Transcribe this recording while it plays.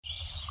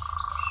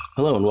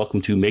Hello and welcome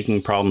to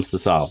Making Problems to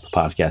Solve, the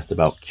podcast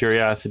about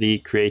curiosity,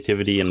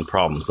 creativity, and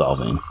problem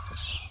solving.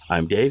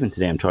 I'm Dave, and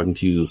today I'm talking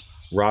to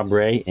Rob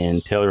Ray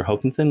and Taylor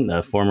Hokanson,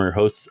 the former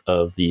hosts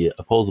of the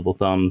Opposable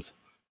Thumbs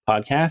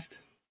podcast.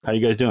 How are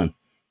you guys doing?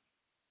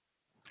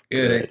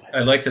 Good.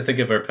 I'd like to think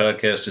of our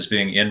podcast as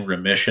being in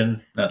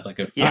remission, not like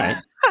a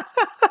Yeah.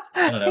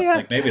 I don't know. Yeah.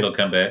 Like maybe it'll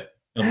come back.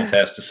 It'll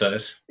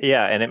metastasize.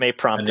 Yeah, and it may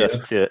prompt us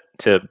to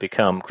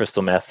become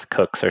crystal meth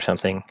cooks or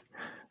something.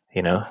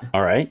 You know,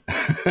 All right.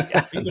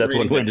 That's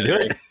one way to do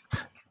it.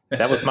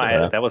 that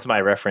was my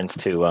reference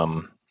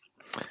to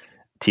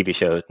TV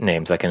show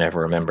names I can never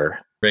remember.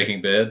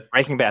 Breaking Bad.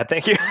 Breaking Bad.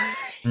 Thank you.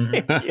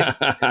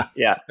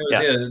 Yeah.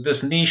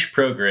 This niche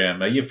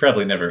program. You've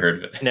probably never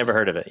heard of it. Never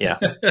heard of it. Yeah.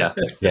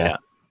 Yeah.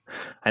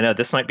 I know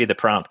this might be the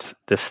prompt.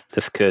 This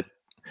could.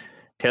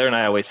 Taylor and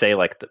I always say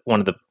like one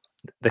of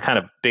the kind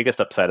of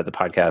biggest upside of the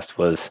podcast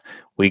was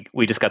we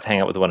just got to hang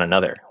out with one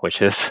another,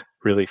 which is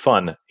really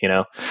fun, you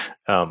know?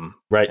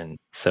 Right. And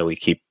so we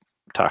keep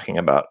talking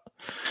about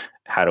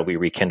how do we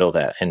rekindle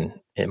that? And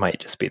it might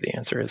just be the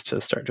answer is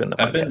to start doing the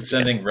podcast. I've been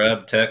sending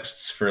Rob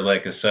texts for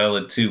like a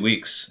solid 2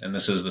 weeks, and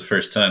this is the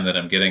first time that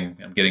I'm getting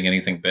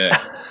anything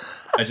back.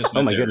 I just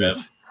Oh my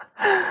goodness.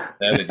 Rob.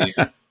 How did you?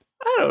 I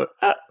don't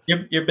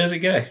You're a busy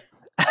guy.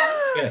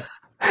 Yeah.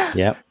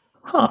 Yep.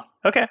 Huh.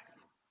 Okay.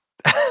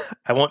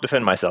 I won't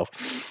defend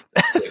myself.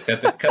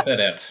 Cut that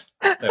out.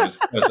 That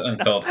was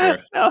uncalled for.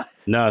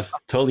 No, it's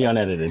totally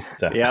unedited.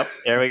 So. Yep.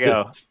 There we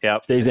go.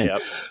 Yep. Stays in. Yep.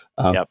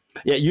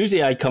 Yeah,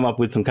 usually I come up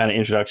with some kind of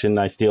introduction.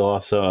 I steal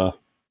off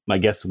my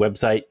guest's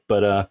website,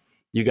 but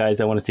you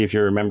guys, I want to see if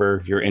you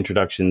remember your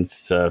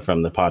introductions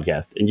from the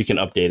podcast, and you can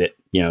update it,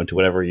 to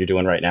whatever you're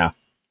doing right now.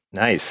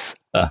 Nice.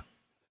 Who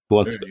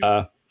wants?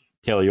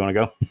 Taylor, you want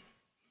to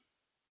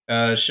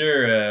go?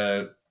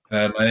 Sure.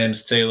 My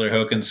name's Taylor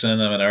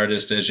Hokanson. I'm an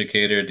artist,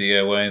 educator,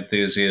 DIY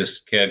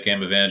enthusiast,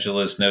 CAD/CAM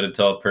evangelist, noted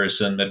tall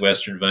person,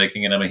 Midwestern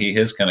Viking, and I'm a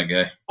he/his kind of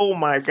guy. Oh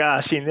my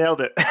gosh, he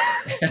nailed it.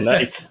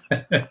 Nice.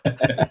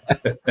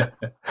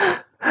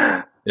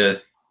 Yeah.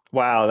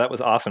 Wow, that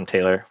was awesome,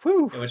 Taylor.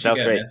 Woo, that was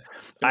great. Man?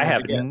 I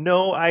have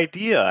no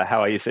idea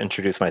how I used to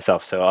introduce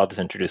myself, so I'll just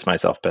introduce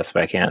myself best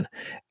way I can.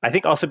 I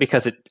think also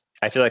because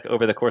I feel like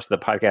over the course of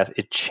the podcast,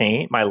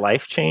 my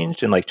life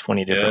changed in like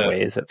 20 different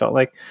ways, it felt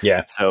like.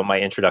 Yeah. So my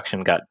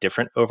introduction got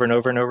different over and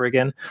over and over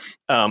again.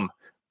 Wow,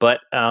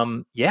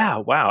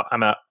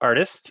 I'm an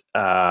artist.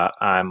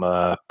 I'm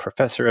a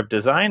professor of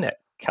design at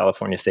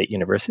California State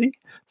University,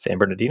 San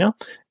Bernardino.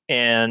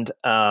 And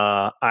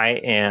I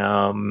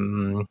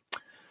am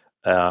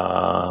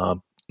a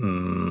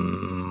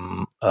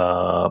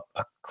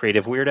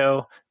creative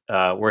weirdo,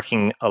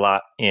 working a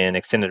lot in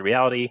extended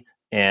reality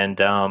and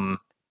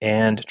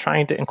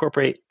trying to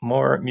incorporate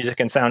more music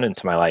and sound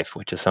into my life,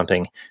 which is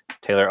something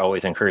Taylor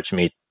always encouraged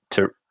me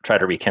to try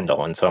to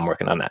rekindle. And so I'm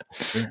working on that.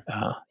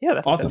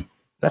 That's awesome.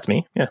 That's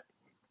me. Yeah.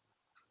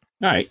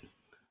 All right.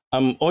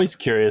 I'm always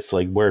curious,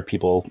 like where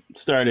people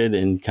started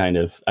and kind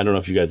of, I don't know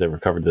if you guys ever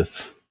covered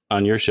this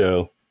on your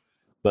show,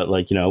 but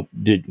like,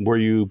 were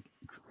you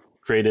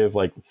creative,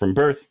 like from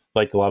birth,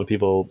 like a lot of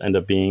people end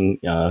up being,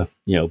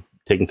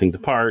 taking things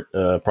apart,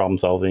 problem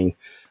solving,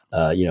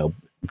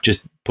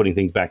 just putting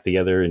things back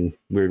together in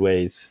weird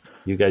ways.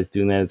 You guys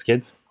doing that as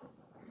kids?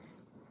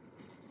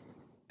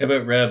 How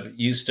about Rob?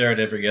 You start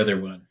every other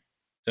one.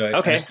 So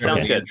okay,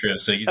 sounds good. Intro,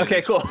 so you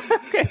okay, cool.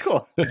 Okay,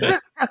 cool.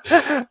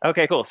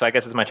 Okay, cool. So I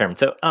guess it's my turn.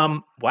 So,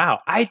 wow.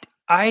 I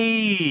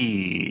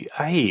mean,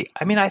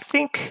 I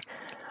think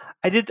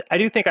I do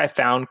think I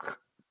found.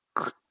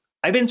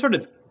 I've been sort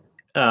of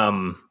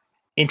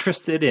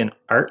interested in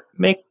art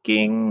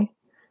making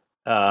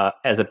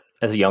as a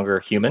younger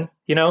human,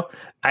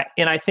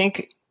 I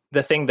think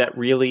the thing that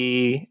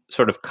really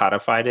sort of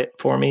codified it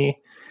for me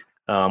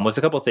was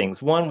a couple of things.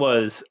 One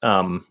was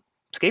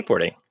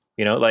skateboarding.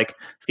 Like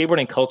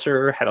skateboarding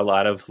culture had a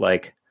lot of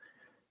like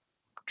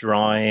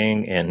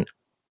drawing and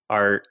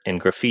art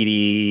and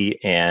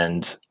graffiti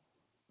and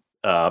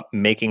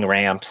making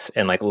ramps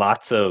and like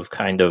lots of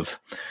kind of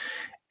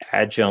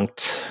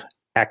adjunct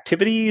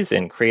activities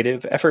and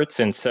creative efforts.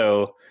 And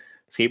so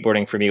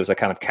skateboarding for me was a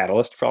kind of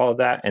catalyst for all of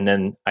that. And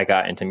then I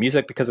got into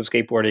music because of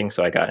skateboarding.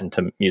 So I got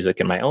into music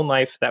in my own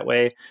life that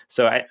way.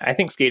 So I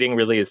think skating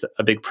really is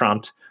a big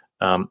prompt.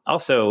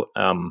 Also,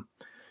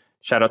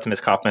 shout out to Miss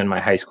Kaufman, my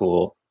high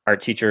school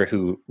art teacher,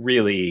 who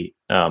really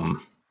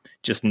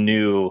just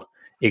knew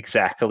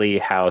exactly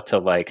how to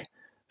like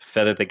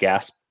feather the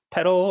gas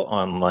pedal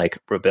on like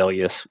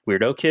rebellious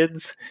weirdo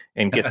kids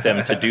and get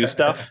them to do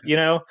stuff,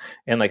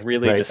 and like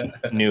really just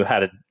knew how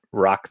to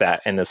rock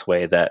that in this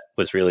way that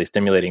was really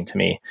stimulating to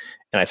me.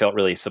 And I felt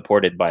really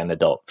supported by an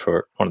adult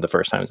for one of the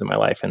first times in my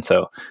life. And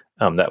so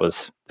that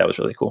was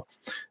really cool.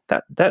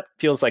 That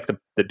feels like the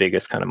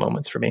biggest kind of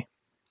moments for me.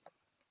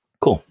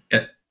 Cool.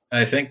 Yeah,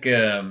 I think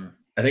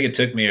it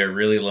took me a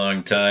really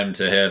long time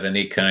to have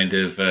any kind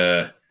of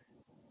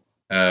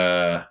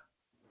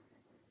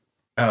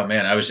oh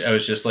man, I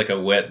was just like a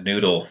wet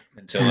noodle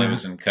until I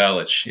was in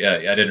college. Yeah,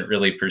 I didn't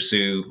really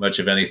pursue much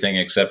of anything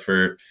except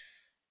for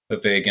a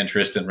vague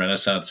interest in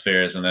Renaissance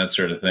fairs and that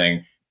sort of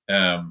thing.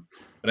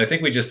 But I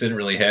think we just didn't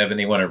really have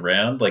anyone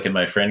around. Like in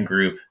my friend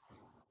group,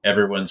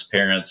 everyone's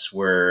parents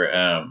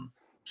were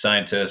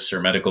scientists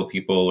or medical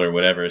people or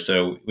whatever.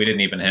 So we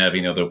didn't even have,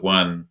 the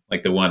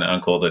one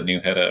uncle that knew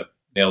how to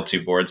nail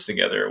two boards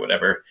together or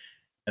whatever.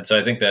 And so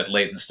I think that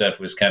latent stuff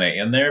was kind of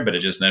in there, but it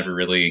just never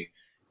really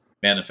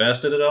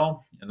manifested at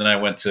all. And then I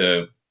went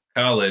to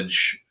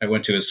college. I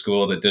went to a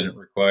school that didn't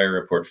require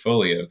a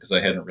portfolio because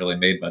I hadn't really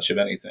made much of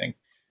anything.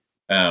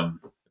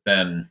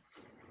 Then,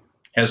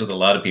 as with a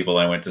lot of people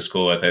I went to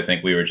school with, I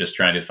think we were just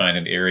trying to find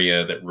an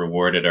area that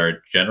rewarded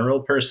our general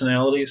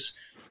personalities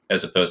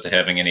as opposed to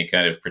having any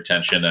kind of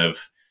pretension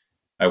of,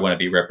 I want to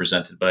be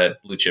represented by a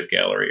blue chip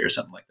gallery or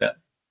something like that.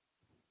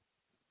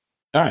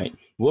 All right.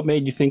 What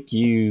made you think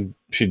you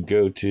should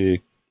go to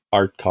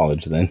art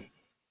college then?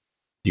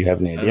 Do you have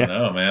any idea? I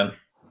don't know, man.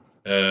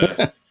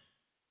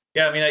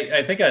 Yeah, I mean,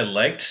 I think I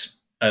liked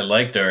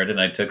art, and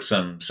I took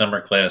some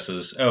summer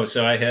classes. Oh,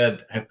 so I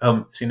had.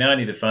 See, now I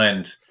need to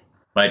find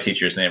my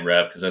teacher's name,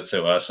 Rob, because that's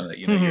so awesome that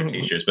you know your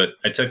teachers. But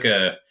I took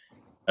a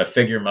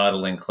figure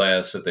modeling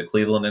class at the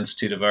Cleveland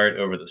Institute of Art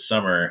over the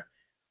summer,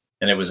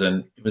 and it was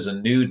a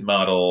nude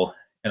model.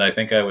 And I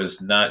think I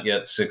was not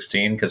yet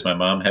 16 because my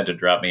mom had to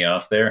drop me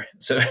off there.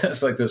 So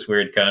it's like this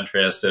weird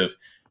contrast of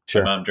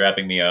my mom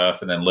dropping me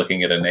off and then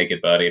looking at a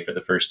naked body for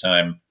the first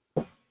time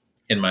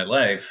in my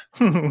life.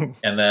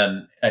 And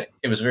then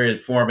it was very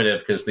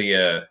informative because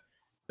the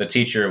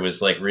teacher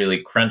was like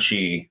really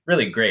crunchy,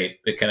 really great,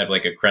 but kind of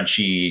like a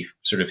crunchy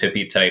sort of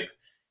hippie type.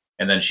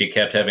 And then she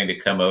kept having to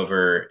come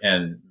over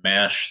and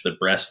mash the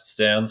breasts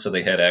down so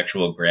they had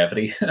actual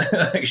gravity.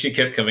 Like she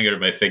kept coming over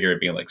my figure and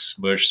being like,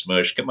 smush,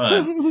 smush, come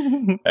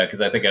on.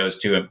 Because I think I was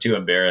too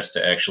embarrassed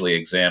to actually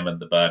examine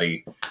the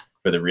body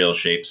for the real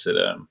shapes it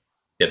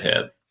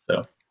had.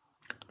 So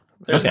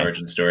there's an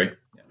origin story.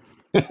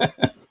 Yeah.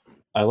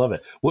 I love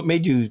it. What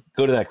made you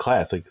go to that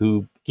class? Like,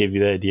 who gave you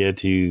the idea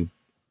to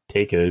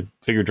take a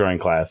figure drawing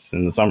class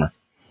in the summer?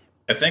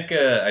 I think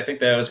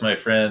that was my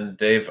friend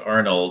Dave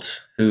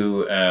Arnold,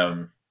 who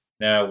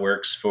now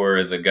works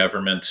for the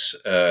government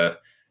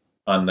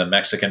on the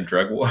Mexican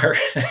drug war.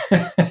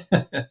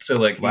 So,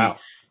 like, wow.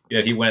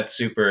 He went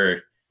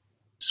super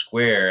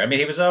square. I mean,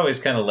 he was always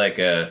kind of like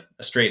a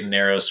straight and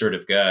narrow sort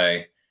of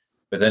guy,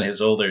 but then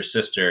his older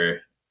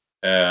sister,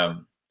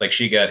 like,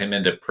 she got him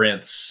into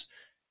prints.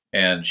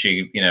 And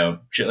she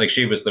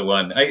was the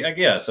one, I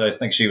guess, I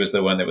think she was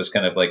the one that was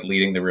kind of like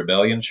leading the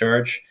rebellion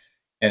charge.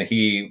 And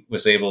he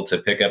was able to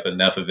pick up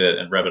enough of it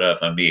and rub it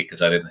off on me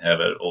because I didn't have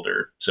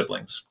older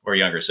siblings or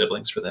younger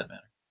siblings for that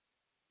matter.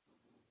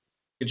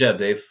 Good job,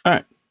 Dave. All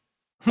right.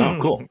 Oh,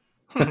 cool.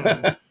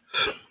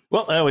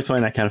 Well, I always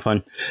find that kind of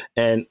fun.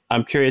 And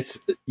I'm curious,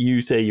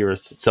 you say you're a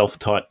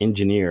self-taught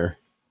engineer.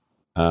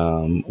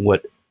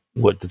 What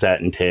does that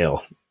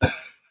entail?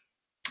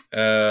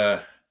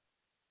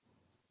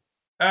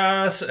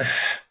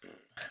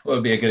 What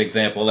would be a good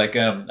example? Like,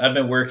 I've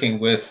been working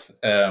with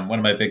one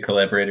of my big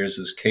collaborators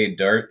is Cade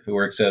Dart, who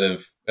works out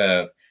of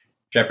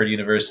Shepherd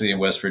University in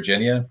West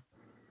Virginia.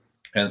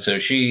 And so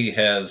she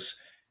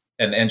has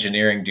an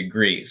engineering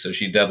degree. So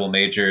she double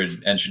majored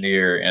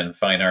engineer and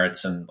fine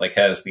arts and like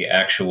has the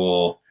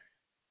actual,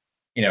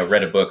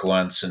 read a book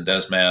once and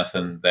does math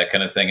and that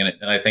kind of thing.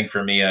 And I think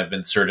for me, I've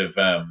been sort of,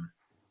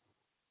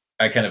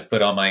 I kind of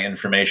put all my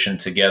information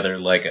together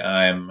like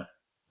I'm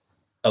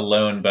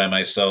alone by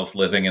myself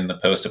living in the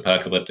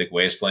post-apocalyptic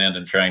wasteland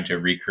and trying to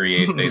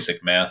recreate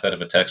basic math out of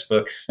a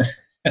textbook,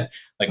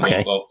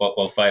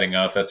 while fighting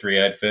off a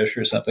three-eyed fish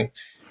or something.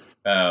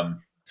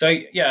 So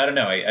yeah, I don't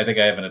know. I think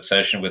I have an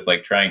obsession with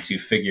like trying to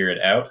figure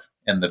it out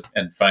and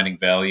finding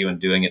value in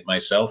doing it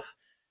myself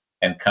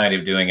and kind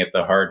of doing it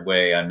the hard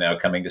way. I'm now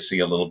coming to see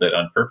a little bit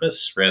on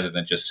purpose rather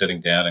than just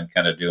sitting down and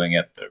kind of doing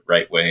it the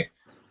right way.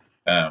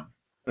 I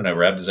don't know,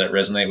 Rob, does that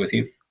resonate with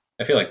you?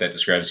 I feel like that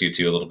describes you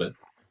too a little bit.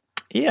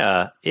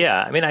 Yeah.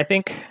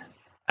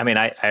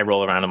 I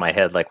roll around in my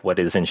head like what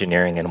is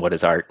engineering and what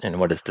is art and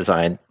what is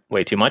design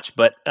way too much.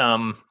 But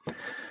I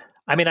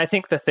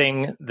think the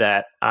thing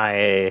that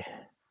I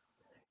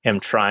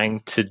am trying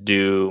to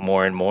do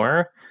more and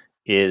more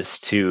is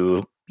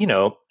to,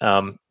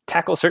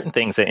 tackle certain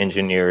things that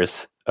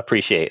engineers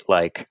appreciate,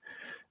 like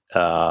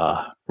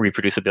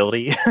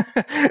reproducibility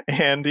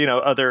and,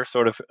 other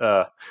sort of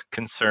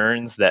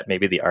concerns that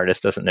maybe the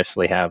artist doesn't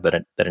necessarily have,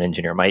 but that an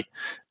engineer might.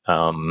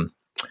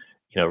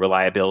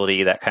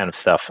 Reliability, that kind of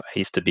stuff. I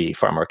used to be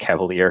far more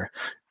cavalier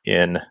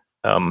in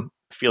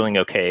feeling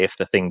okay if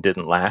the thing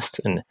didn't last.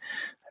 And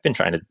I've been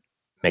trying to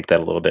make that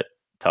a little bit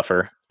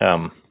tougher. I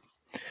can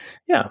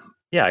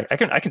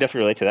definitely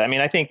relate to that. I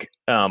mean, I think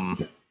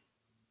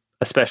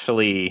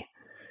especially,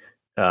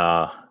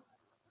 more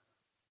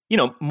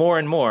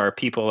and more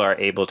people are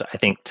able to, I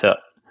think, to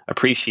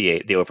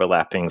appreciate the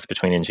overlappings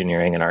between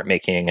engineering and art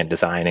making and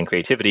design and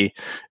creativity.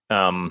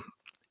 But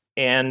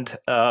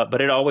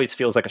it always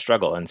feels like a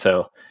struggle. And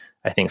so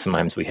I think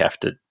sometimes we have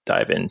to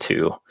dive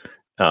into,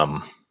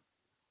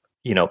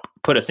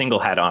 put a single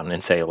hat on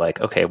and say like,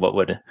 okay,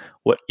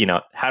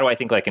 how do I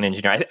think like an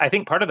engineer? I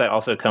think part of that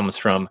also comes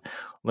from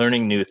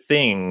learning new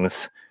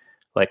things.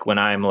 Like when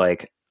I'm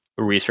like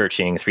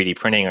researching 3D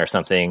printing or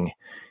something,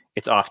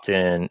 it's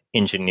often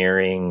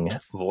engineering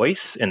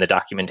voice in the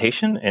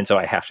documentation. And so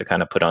I have to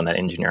kind of put on that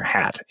engineer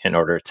hat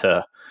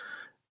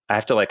I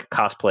have to like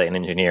cosplay an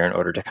engineer in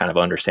order to kind of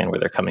understand where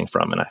they're coming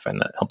from. And I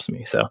find that helps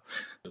me. So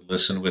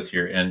Listen with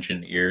your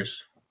engine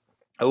ears.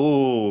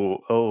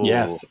 Oh,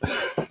 Yes.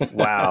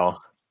 wow.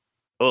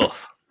 Oh,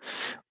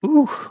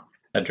 ooh.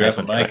 I'd drop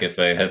a mic if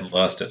I hadn't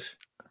lost it.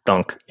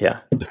 Dunk. Yeah.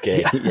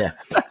 Okay. Yeah.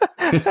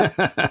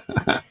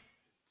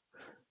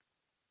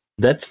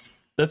 That's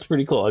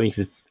pretty cool. I mean,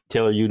 'cause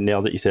Taylor, you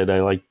nailed it. You said,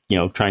 I like,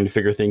 trying to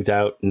figure things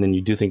out, and then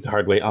you do things the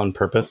hard way on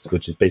purpose,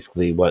 which is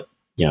basically what,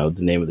 the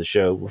name of the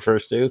show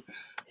refers to.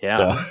 Yeah.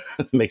 So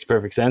it makes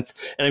perfect sense.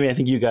 And I mean, I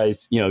think you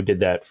guys, did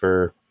that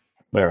for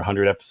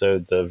 100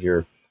 episodes of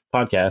your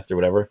podcast or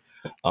whatever.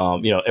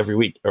 Every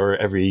week or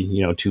every,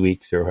 2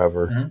 weeks or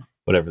however,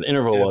 whatever the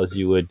interval was,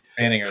 you would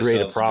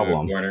create a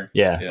problem.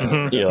 Yeah.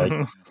 Mhm. You're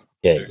like,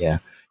 okay, yeah.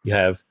 You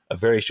have a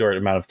very short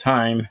amount of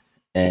time,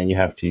 and you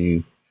have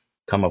to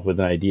come up with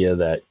an idea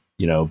that,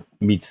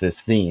 meets this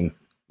theme,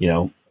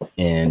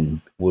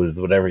 and with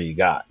whatever you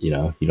got, you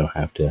don't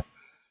have to,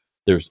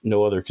 there's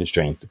no other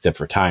constraints except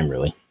for time,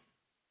 really.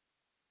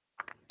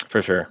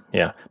 For sure.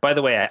 Yeah. By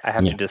the way, I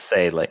have to just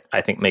say, like, I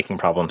think Making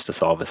Problems to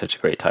Solve is such a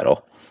great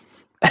title.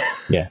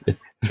 Yeah.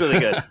 It's really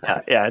good.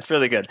 Yeah, it's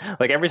really good.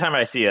 Like, every time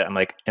I see it, I'm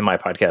like, in my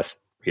podcast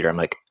reader, I'm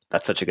like,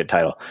 that's such a good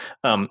title.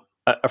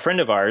 A friend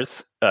of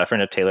ours, a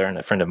friend of Taylor and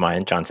a friend of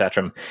mine, John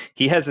Satcham,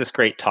 he has this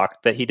great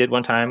talk that he did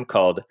one time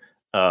called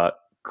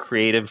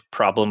Creative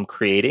Problem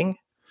Creating.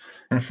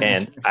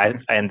 And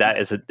that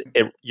is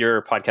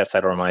your podcast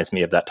title reminds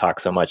me of that talk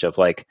so much, of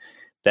like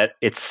that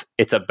it's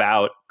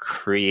about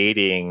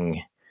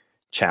creating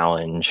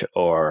challenge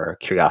or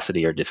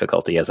curiosity or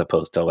difficulty as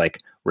opposed to like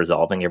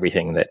resolving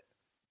everything that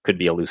could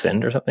be a loose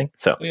end or something.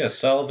 So yeah,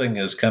 solving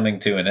is coming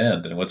to an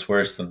end, and what's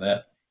worse than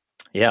that?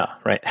 Yeah,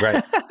 right.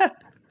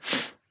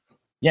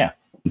 Yeah.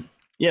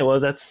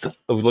 Well,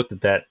 we've looked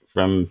at that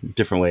from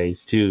different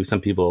ways too. Some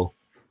people,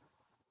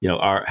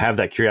 have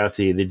that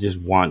curiosity. They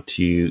just want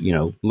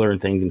to, learn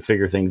things and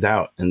figure things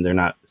out, and they're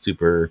not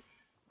super,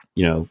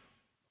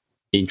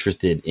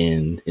 interested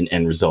in an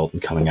end result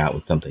and coming out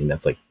with something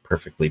that's like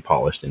perfectly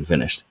polished and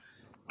finished.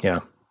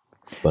 Yeah.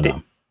 But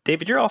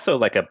David, you're also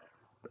like a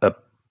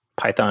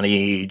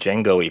Python-y,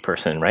 Django-y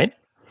person, right?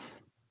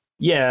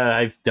 Yeah,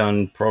 I've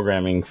done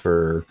programming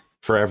for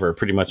forever,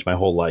 pretty much my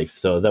whole life.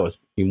 So that was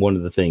one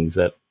of the things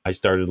that I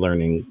started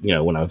learning,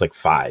 when I was like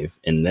 5,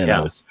 and then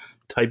I was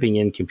typing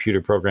in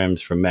computer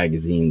programs from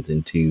magazines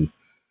into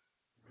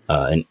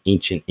an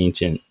ancient,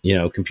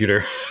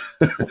 computer.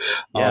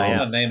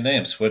 Name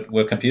names.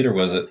 What computer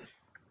was it?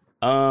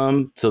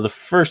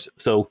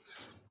 So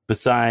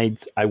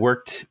besides, I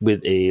worked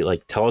with a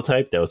like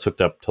teletype that was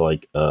hooked up to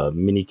like a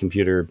mini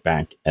computer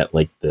back at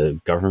like the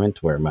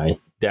government where my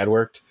dad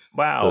worked.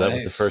 Wow. So that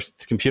was the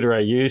first computer I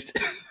used.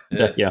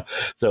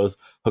 So it was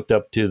hooked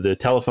up to the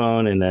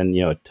telephone, and then,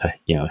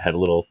 had a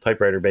little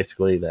typewriter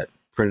basically that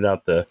printed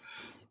out the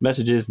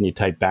messages and you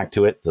type back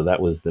to it. So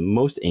that was the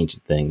most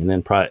ancient thing. And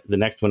then the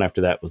next one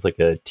after that was like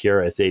a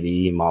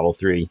TRS-80 Model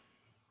 3.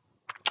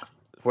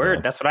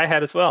 Word. That's what I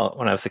had as well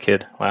when I was a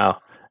kid. Wow.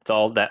 It's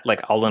all that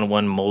like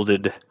all-in-one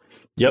molded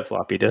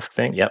floppy disk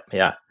thing. Yep.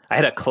 Yeah. I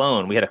had a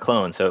clone. We had a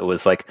clone. So it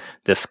was like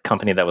this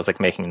company that was like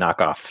making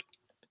knockoff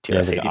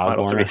TRS-80 like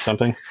Model 3 or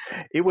something.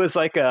 It was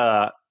like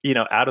out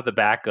of the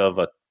back of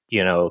a,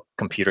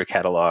 computer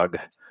catalog.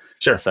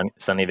 Sure.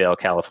 Sunnyvale,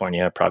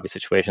 California, probably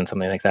situation,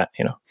 something like that,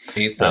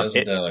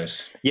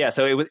 $8,000. Yeah.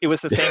 So it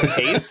was the same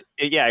case.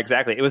 Yeah,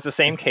 exactly. It was the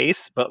same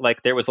case, but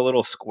like there was a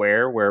little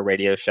square where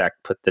Radio Shack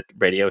put the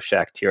Radio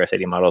Shack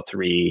TRS-80 Model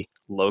 3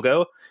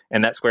 logo,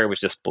 and that square was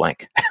just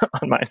blank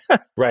on mine.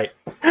 Right.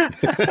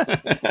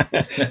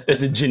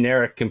 It's a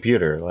generic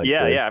computer. Like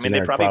I mean, they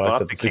probably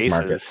bought the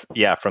cases.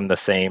 Yeah, from the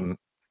same.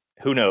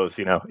 Who knows?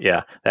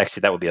 Yeah.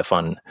 Actually, that would be a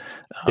fun.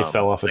 They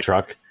fell off a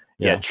truck.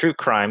 Yeah, true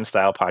crime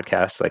style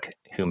podcast, like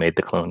who made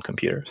the clone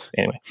computers.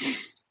 Anyway,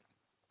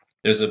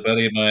 there's a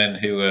buddy of mine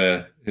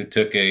who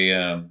took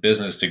a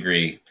business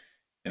degree,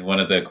 and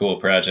one of the cool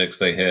projects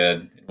they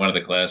had in one of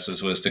the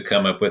classes was to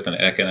come up with an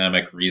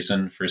economic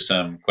reason for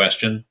some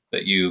question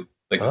that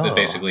that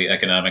basically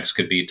economics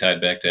could be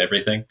tied back to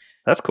everything.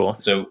 That's cool.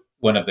 So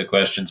one of the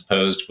questions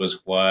posed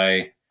was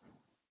why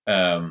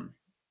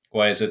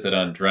is it that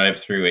on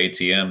drive-through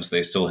ATMs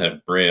they still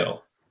have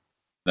Braille?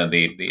 Then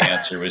the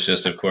answer was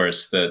just, of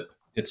course, that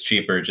it's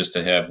cheaper just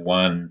to have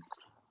one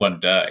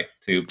die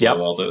to blow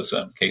all those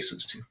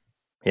cases to.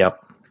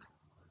 Yep.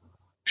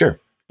 Sure.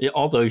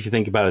 Also, if you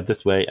think about it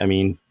this way, I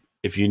mean,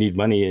 if you need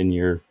money and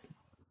you're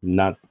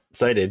not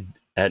sighted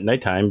at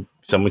nighttime,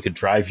 someone could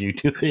drive you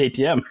to the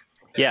ATM.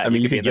 Yeah. I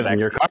mean, you could give them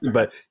your card,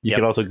 but you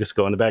could also just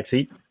go in the back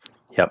seat.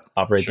 Yep.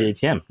 Operate the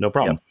ATM. No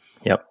problem.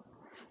 Yep.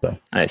 So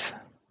nice.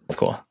 That's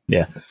cool.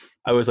 Yeah.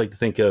 I always like to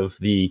think of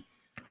the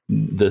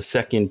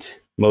second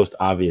most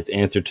obvious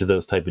answer to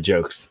those type of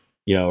jokes,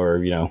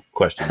 or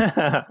questions.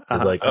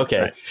 It's like,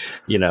 okay,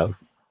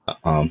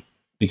 right.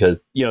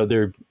 Because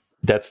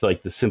that's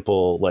like the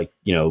simple, like,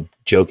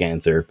 joke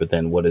answer, but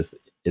then what is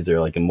is there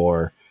like a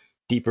more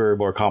deeper,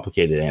 more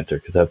complicated answer?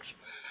 Because that's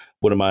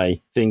one of my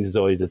things is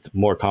always it's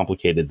more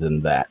complicated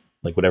than that.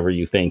 Like whatever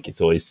you think,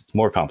 it's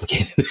more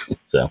complicated.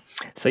 So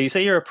you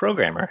say you're a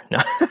programmer? No.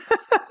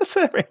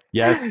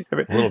 Yes, a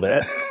little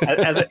bit.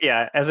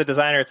 As a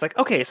designer, it's like,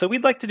 okay, so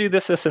we'd like to do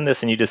this, this, and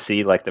this, and you just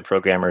see like the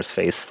programmer's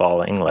face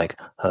falling, like,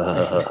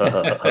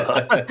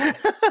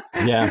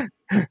 yeah.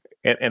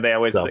 And they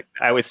always, I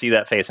always see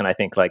that face, and I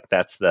think like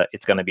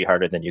it's going to be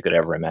harder than you could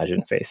ever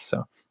imagine face.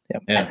 So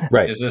yeah,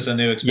 right. Is this a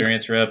new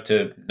experience, Rob,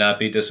 to not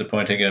be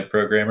disappointing a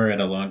programmer in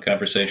a long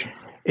conversation?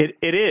 It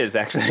is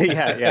actually,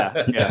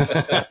 yeah.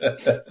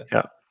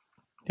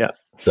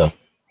 So.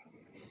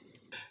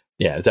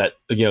 Yeah, is that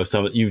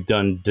some you've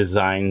done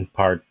design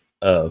part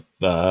of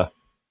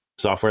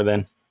software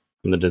then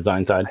from the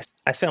design side?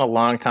 I spent a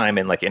long time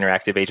in like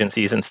interactive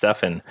agencies and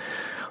stuff, and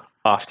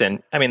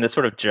often, I mean, the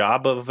sort of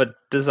job of a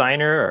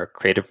designer or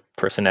creative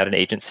person at an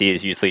agency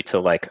is usually to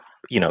like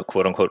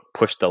quote unquote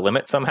push the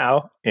limit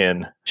somehow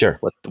in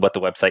what the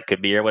website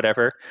could be or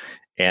whatever,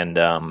 and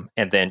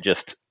then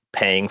just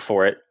paying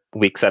for it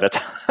weeks at a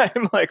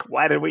time. Like,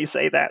 why did we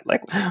say that?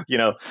 Like,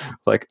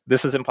 like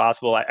this is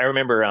impossible. I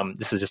remember,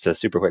 this is just a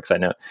super quick side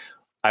note.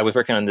 I was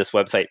working on this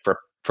website for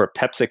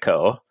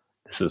PepsiCo.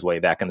 This was way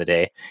back in the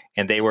day.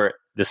 And they were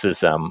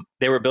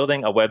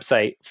building a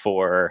website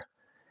for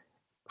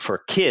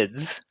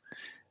kids,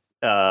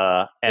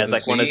 as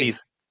like one of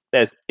these,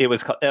 as it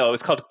was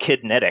called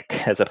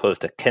Kidnetic as opposed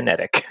to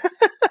Kinetic.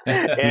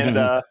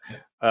 And,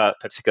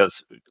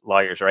 PepsiCo's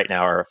lawyers right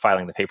now are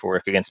filing the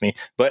paperwork against me,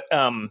 but,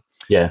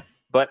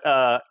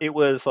 But it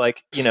was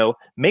like,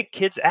 make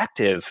kids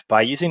active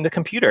by using the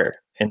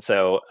computer. And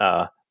so,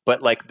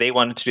 but like they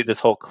wanted to do this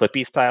whole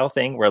Clippy style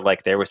thing where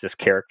like there was this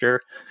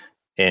character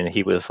and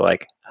he was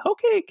like,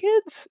 okay,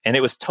 kids. And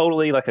it was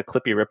totally like a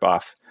Clippy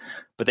ripoff.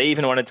 But they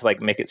even wanted to like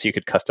make it so you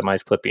could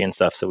customize Clippy and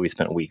stuff. So we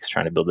spent weeks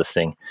trying to build this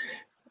thing.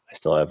 I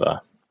still have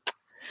a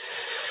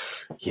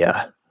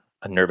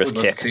nervous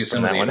tick. See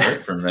some of the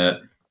art from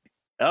that.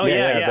 Oh,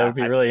 yeah. That would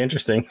be really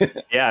interesting.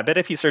 Yeah, I bet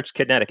if you search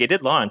Kinetic, it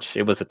did launch.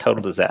 It was a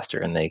total disaster,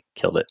 and they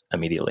killed it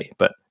immediately.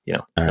 But,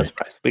 no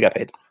surprise. We got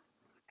paid.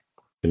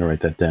 I'm going to write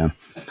that down.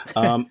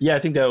 I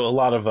think that a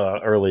lot of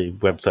early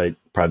website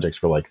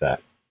projects were like that.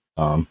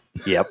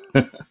 Yep.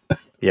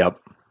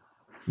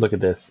 Look at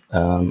this.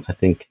 I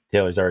think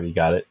Taylor's already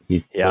got it.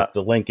 He's posted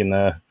a link in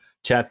the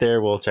chat there.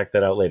 We'll check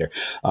that out later.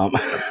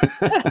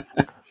 Awesome.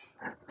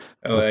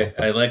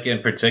 I like in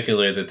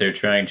particular that they're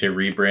trying to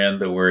rebrand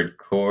the word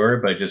core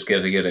by just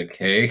giving it a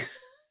K.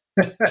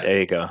 There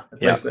you go.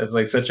 It's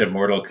like such a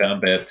Mortal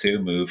Kombat 2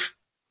 move.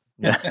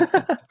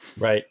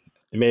 Right.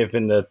 It may have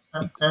been the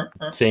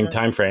same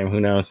time frame. Who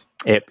knows?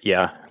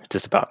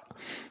 Just about.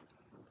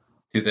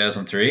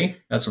 2003?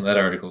 That's when that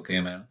article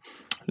came out.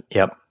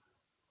 Yep.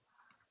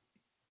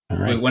 All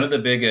right. One of the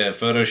big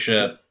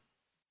Photoshop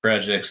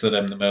projects that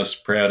I'm the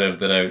most proud of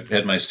that I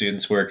had my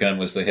students work on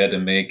was they had to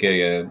make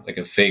a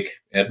fake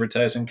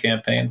advertising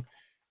campaign.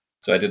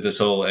 So I did this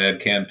whole ad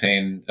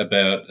campaign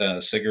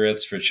about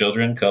cigarettes for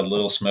children called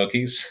Little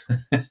Smokies.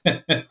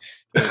 It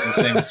was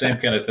the same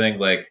kind of thing,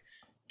 like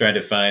trying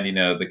to find,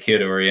 the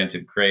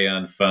kid-oriented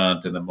crayon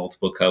font and the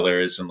multiple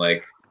colors and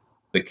like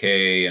the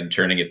K and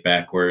turning it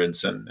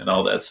backwards and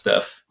all that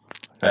stuff.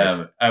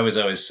 Nice. I was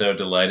always so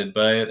delighted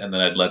by it, and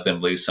then I'd let them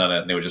loose on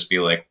it, and it would just be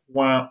like,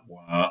 wah,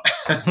 wah.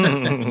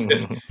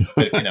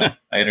 but, I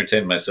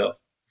entertained myself.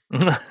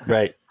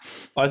 Right.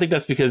 Well, I think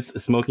that's because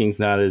smoking's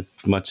not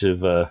as much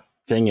of a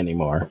thing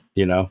anymore,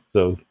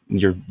 So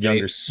your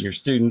younger your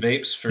students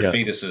vapes for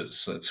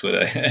fetuses. That's what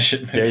I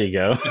should make. There you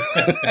go.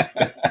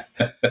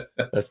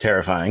 That's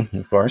terrifying,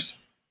 of course.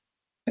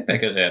 I think that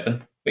could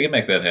happen. We can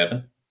make that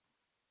happen.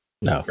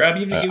 No, Rob,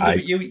 you've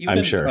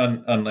been sure.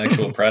 on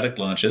actual product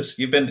launches.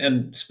 You've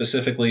been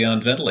specifically on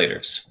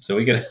ventilators, so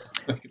we could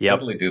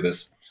totally do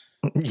this.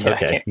 Yeah,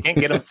 okay. Can't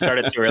get them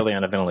started too early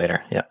on a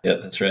ventilator. Yeah,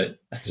 that's right.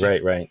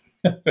 Right.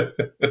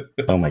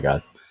 Oh my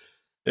God,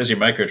 there's your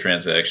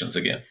microtransactions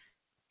again.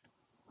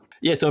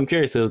 Yeah, so I'm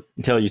curious. So,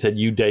 Taylor, you said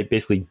you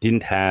basically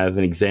didn't have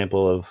an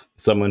example of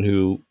someone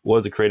who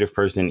was a creative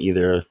person,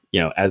 either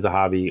as a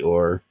hobby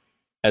or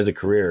as a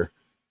career,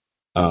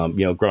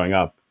 growing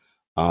up.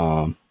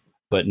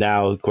 But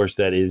now, of course,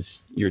 that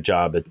is your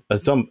job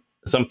at some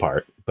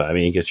part. But I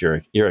mean, I guess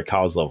you're at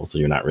college level, so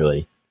you're not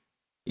really.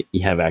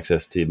 You have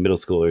access to middle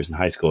schoolers and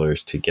high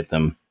schoolers to get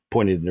them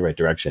pointed in the right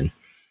direction.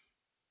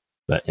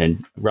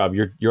 And Rob,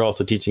 you're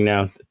also teaching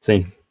now.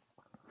 Same.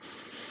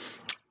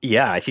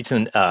 Yeah, I teach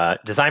in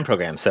design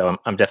programs, so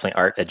I'm definitely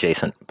art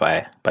adjacent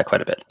by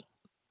quite a bit.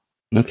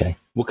 Okay,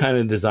 what kind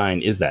of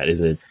design is that? Is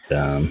it?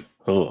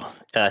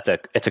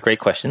 It's a great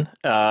question.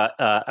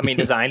 I mean,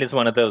 design is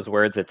one of those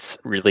words that's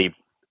really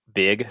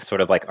big,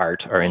 sort of like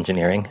art or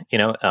engineering.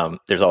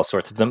 There's all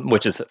sorts of them,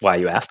 which is why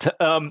you asked.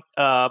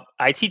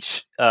 I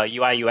teach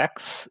UI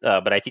UX,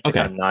 but I teach a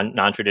kind of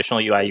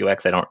non-traditional UI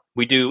UX.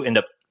 We do end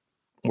up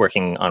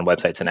working on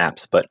websites and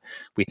apps, but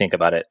we think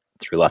about it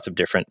through lots of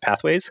different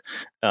pathways.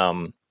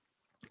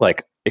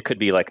 Like it could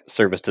be like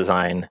service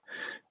design,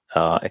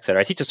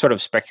 etc. I teach a sort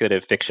of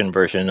speculative fiction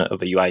version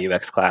of a UI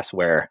UX class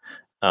where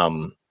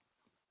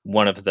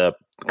one of the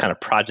kind of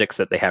projects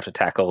that they have to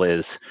tackle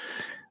is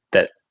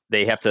that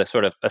they have to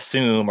sort of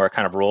assume or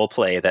kind of role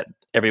play that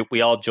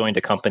we all joined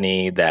a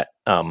company that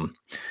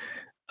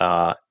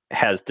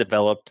has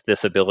developed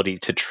this ability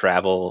to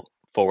travel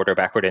forward or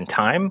backward in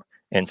time.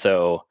 And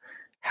so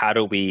how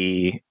do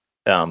we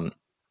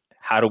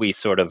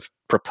sort of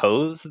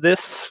propose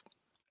this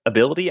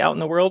ability out in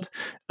the world?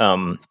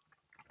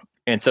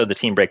 And so the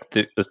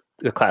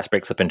the class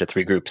breaks up into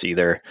three groups,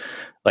 either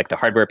like the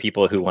hardware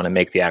people who want to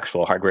make the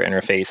actual hardware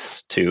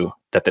interface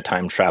that the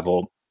time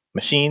travel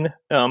machine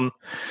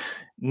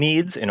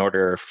needs in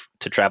order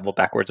to travel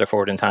backwards or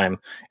forward in time.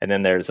 And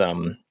then there's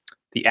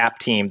the app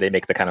team. They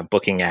make the kind of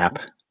booking app,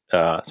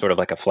 sort of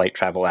like a flight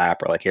travel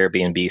app or like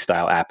Airbnb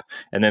style app.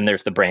 And then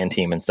there's the brand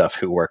team and stuff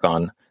who work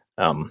on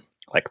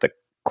like the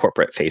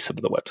corporate face of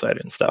the website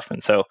and stuff.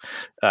 And so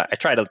I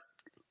try to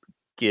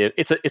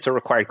it's a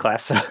required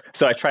class,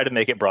 so I try to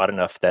make it broad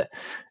enough that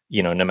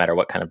no matter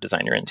what kind of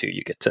design you're into,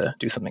 you get to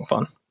do something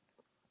fun.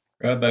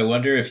 Rob, I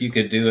wonder if you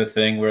could do a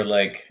thing where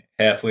like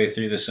halfway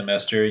through the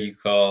semester you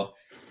call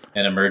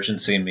an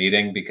emergency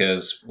meeting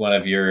because one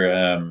of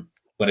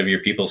your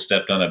people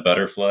stepped on a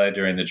butterfly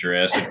during the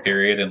Jurassic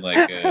period and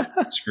like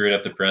screwed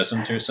up the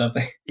present or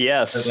something.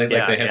 Yes, like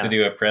they have to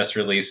do a press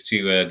release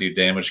to do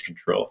damage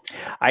control.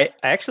 I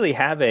actually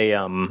have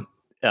a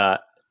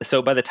so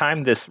by the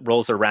time this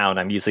rolls around,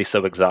 I'm usually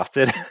so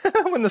exhausted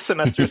when the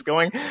semester's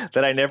going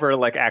that I never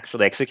like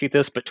actually execute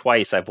this. But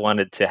twice I've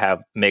wanted to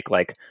make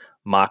like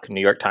mock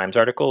New York Times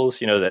articles,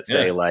 that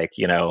say like,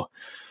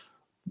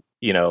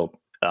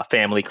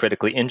 family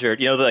critically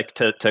injured, like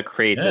to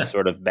create this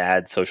sort of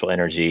bad social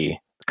energy,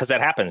 because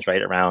that happens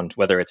right around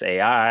whether it's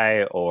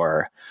AI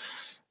or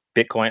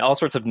Bitcoin, all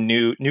sorts of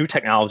new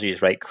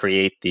technologies, right,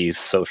 create these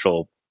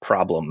social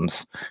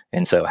problems.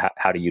 And so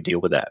how do you deal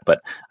with that?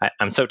 But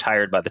I'm so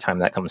tired by the time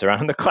that comes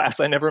around in the class,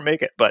 I never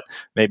make it. But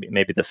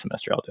maybe this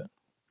semester I'll do it.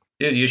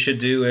 Dude, you should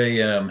do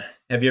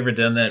have you ever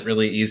done that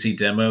really easy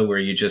demo where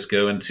you just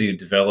go into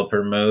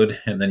developer mode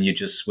and then you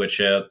just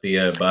switch out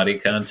the body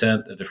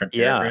content of different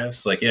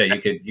paragraphs?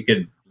 You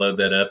could load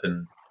that up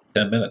in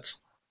 10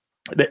 minutes.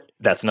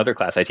 That's another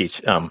class I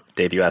teach.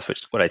 Dave, you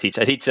asked what I teach.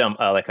 I teach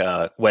like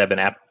a web and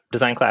app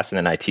design class, and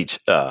then I teach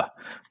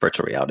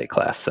virtual reality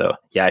class. So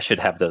yeah, I should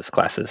have those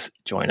classes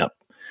join up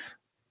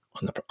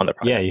on the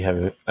project. Yeah, you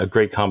have a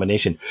great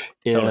combination.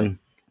 In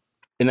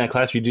that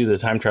class, you do the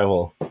time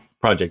travel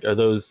project.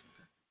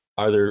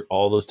 Are there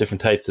all those different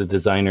types of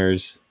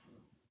designers,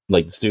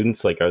 like the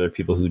students? Like, are there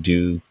people who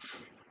do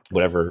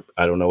whatever?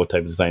 I don't know what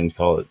type of design you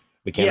call it,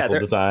 mechanical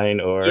design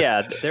or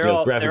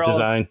graphic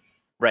design.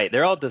 Right,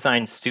 they're all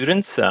design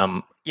students.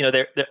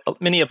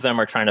 Many of them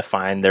are trying to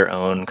find their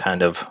own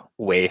kind of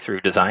way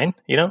through design.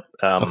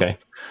 Okay.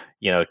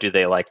 Do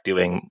they like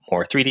doing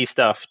more 3D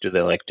stuff? Do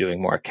they like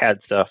doing more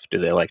CAD stuff? Do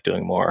they like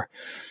doing more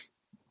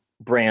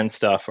brand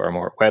stuff or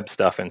more web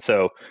stuff?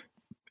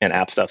 And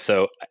app stuff.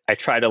 So I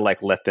try to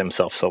like let them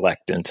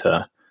self-select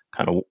into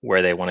kind of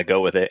where they want to go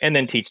with it, and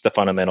then teach the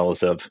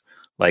fundamentals of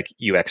like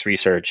UX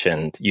research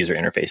and user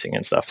interfacing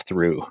and stuff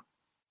through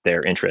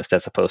their interest,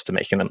 as opposed to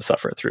making them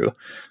suffer through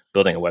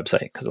building a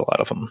website, because a lot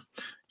of them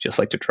just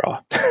like to draw.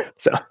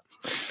 So,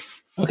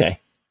 okay,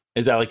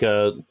 is that like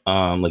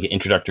an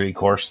introductory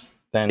course?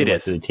 Then it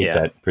is. Do they take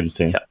that pretty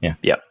soon?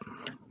 Yep.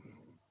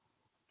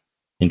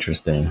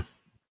 Interesting.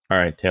 All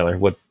right, Taylor.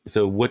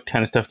 What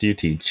kind of stuff do you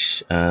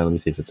teach? Let me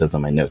see if it says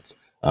on my notes.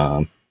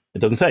 It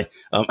doesn't say.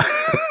 I'm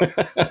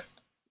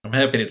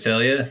happy to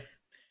tell you.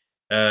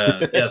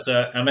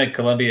 So I'm at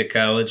Columbia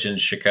College in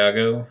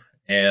Chicago,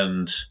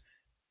 and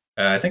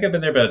I think I've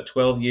been there about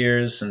 12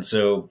 years. And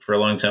so for a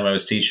long time, I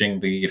was teaching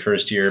the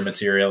first year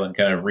material and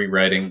kind of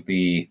rewriting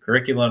the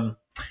curriculum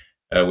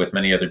with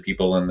many other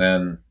people. And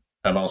then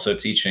I'm also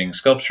teaching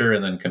sculpture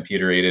and then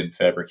computer-aided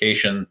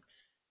fabrication.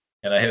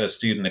 And I had a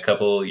student a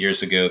couple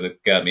years ago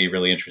that got me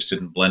really interested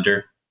in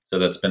Blender. So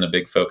that's been a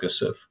big focus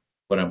of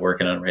what I'm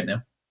working on right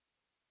now.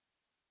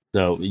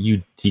 So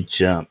you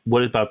teach,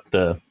 what about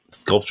the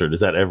sculpture?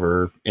 Does that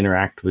ever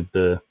interact with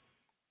the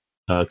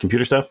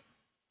computer stuff?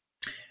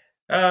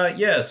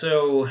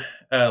 So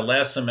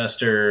last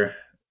semester,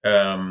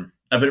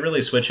 I've been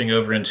really switching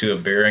over into a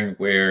bearing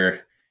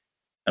where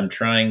I'm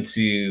trying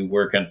to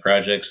work on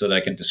projects that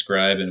I can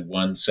describe in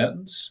one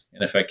sentence.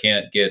 And if I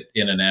can't get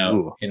in and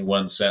out in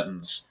one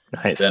sentence,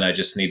 then I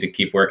just need to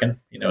keep working,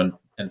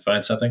 and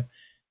find something.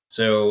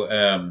 So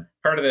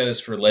part of that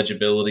is for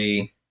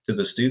legibility to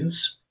the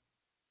students.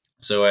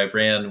 So I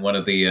ran one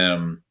of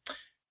the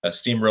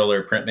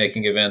steamroller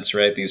printmaking events,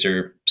 right? These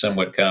are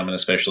somewhat common,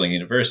 especially in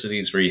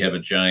universities, where you have a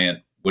giant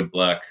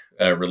woodblock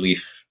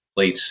relief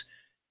plate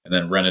and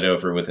then run it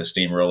over with a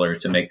steamroller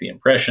to make the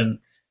impression.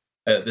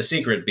 The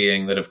secret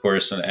being that, of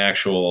course, an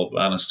actual,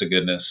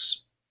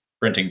 honest-to-goodness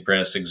printing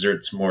press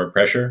exerts more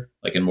pressure,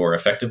 like and more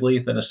effectively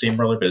than a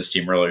steamroller, but a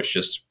steamroller is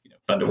just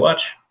fun to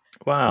watch.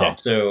 Wow. Yeah,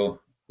 so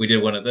we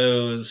did one of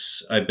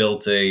those. I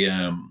built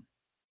a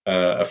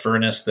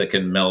furnace that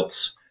can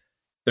melt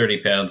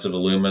 30 pounds of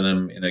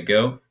aluminum in a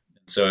go.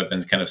 So I've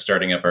been kind of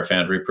starting up our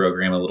Foundry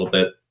program a little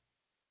bit,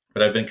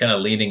 but I've been kind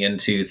of leaning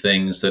into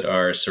things that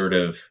are sort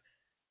of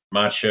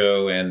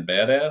macho and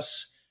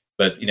badass,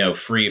 but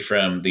free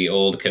from the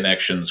old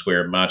connections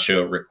where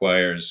macho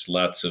requires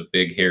lots of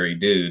big hairy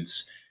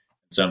dudes.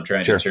 So I'm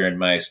trying to turn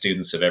my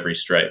students of every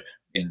stripe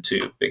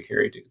into big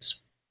hairy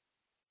dudes.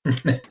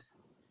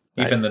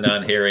 Even the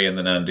non-hairy and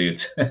the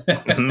non-dudes.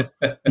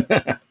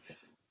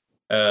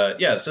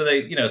 So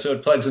they, so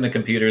it plugs into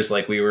computers.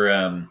 Like we were,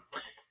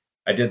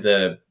 I did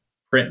the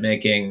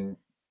printmaking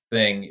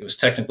thing. It was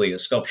technically a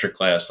sculpture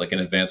class, like an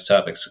advanced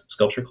topics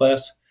sculpture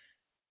class.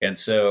 And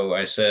so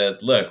I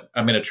said, look,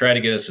 I'm going to try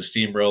to get us a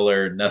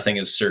steamroller. Nothing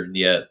is certain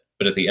yet,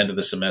 but at the end of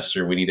the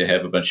semester, we need to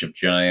have a bunch of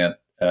giant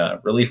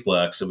relief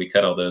blocks. So we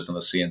cut all those in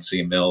the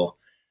CNC mill.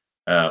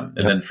 And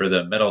then for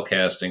the metal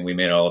casting, we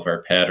made all of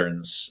our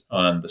patterns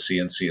on the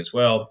CNC as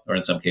well, or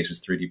in some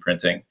cases 3D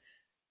printing,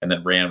 and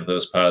then rammed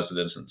those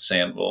positives in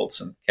sand volts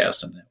and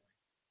cast them that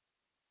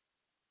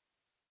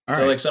way.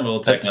 So like some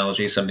old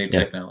technology, some new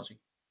technology.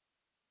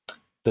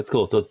 That's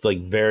cool. So it's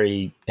like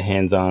very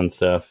hands-on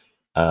stuff.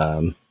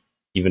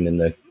 Even in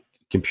the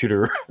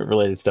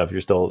computer-related stuff,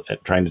 you're still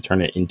trying to turn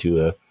it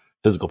into a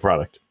physical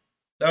product.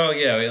 Oh,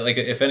 yeah. Like,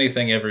 if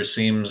anything ever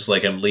seems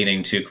like I'm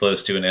leaning too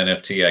close to an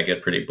NFT, I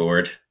get pretty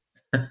bored.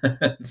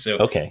 So,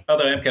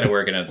 although I'm kind of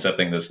working on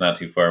something that's not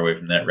too far away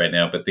from that right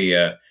now, but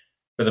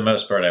for the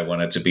most part, I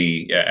want it to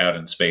be out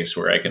in space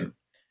where I can,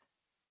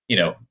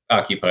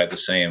 occupy the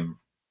same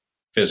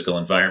physical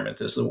environment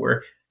as the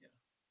work.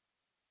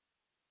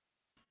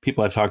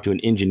 People I've talked to in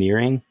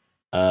engineering,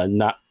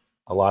 not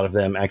a lot of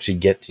them actually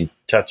get to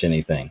touch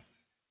anything.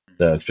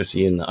 So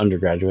especially in the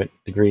undergraduate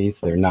degrees,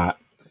 they're not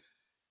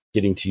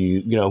getting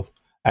to,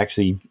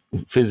 actually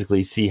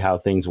physically see how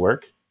things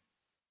work,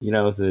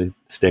 so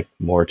stick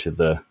more to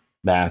the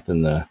math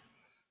and the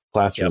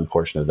classroom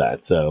portion of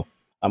that. So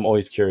I'm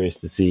always curious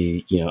to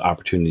see,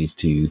 opportunities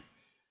to,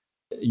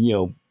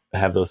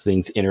 have those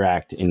things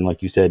interact. And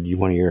like you said,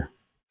 one of your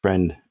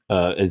friend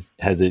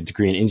has a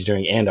degree in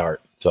engineering and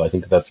art. So I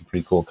think that's a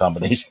pretty cool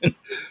combination.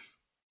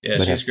 Yeah,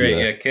 she's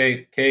great.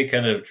 Kay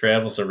kind of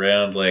travels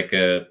around like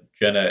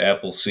Jenna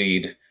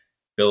Appleseed,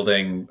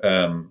 building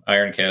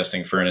iron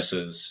casting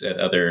furnaces at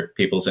other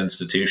people's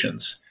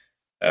institutions.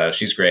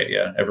 She's great.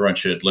 Yeah, everyone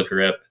should look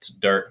her up. It's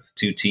Dart with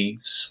 2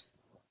 T's.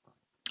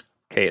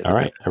 Okay, all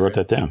right, I wrote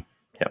that down.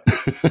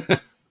 Yep.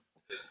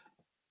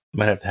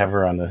 Might have to have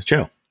her on the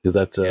show because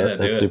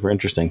that's super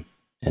interesting,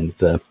 and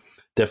it's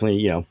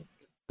definitely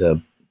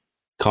the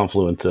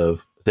confluence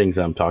of things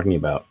I'm talking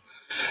about.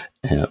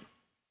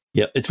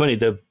 Yeah, it's funny.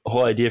 The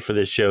whole idea for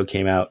this show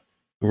came out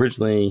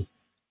originally.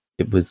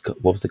 It was,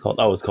 what was it called?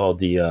 Oh, it was called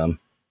the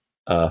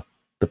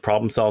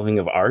problem solving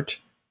of art.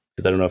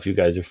 Because I don't know if you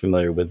guys are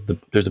familiar with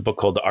there's a book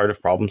called The Art of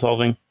Problem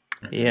Solving.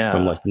 Yeah,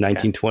 from like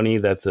 1920.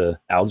 That's a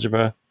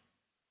algebra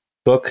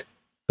book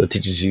that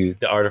teaches you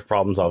the art of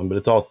problem solving, but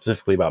it's all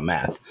specifically about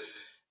math.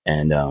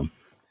 And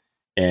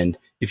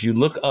if you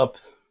look up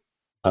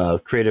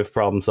creative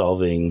problem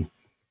solving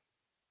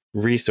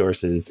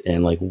resources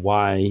and like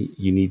why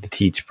you need to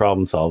teach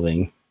problem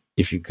solving,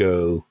 if you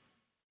go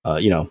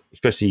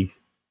especially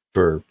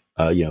for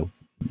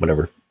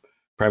whatever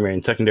primary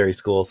and secondary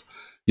schools,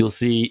 you'll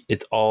see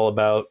it's all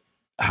about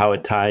how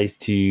it ties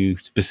to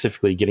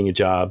specifically getting a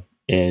job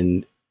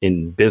in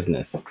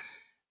business.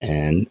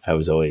 And I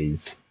was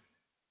always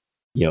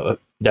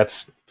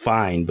that's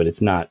fine, but it's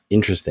not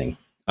interesting.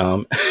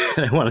 And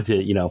I wanted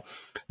to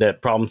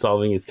that problem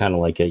solving is kind of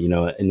like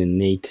an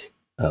innate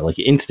like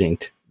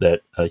instinct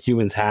that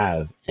humans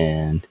have,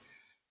 and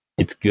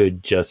it's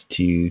good just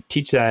to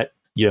teach that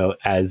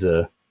as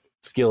a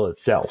skill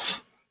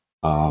itself.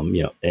 And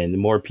the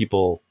more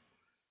people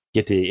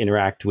get to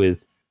interact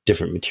with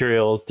different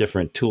materials,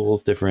 different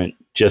tools,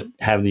 just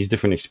have these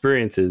different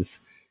experiences,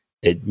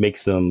 it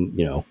makes them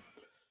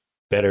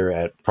better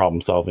at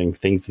problem solving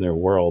things in their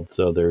world.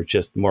 So they're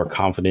just more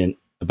confident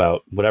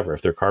about whatever,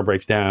 if their car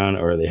breaks down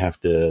or they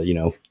have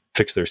to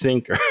fix their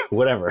sink or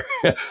whatever.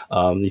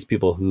 These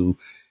people who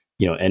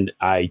and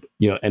I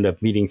end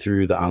up meeting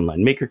through the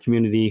online maker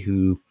community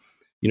who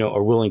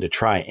are willing to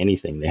try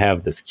anything. They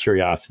have this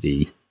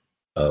curiosity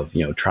of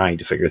trying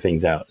to figure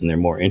things out, and they're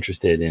more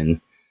interested in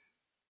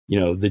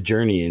the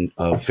journey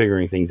of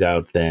figuring things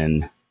out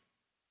than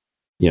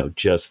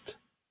just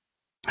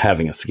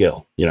having a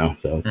skill.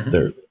 So it's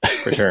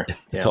for sure.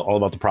 It's all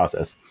about the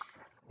process.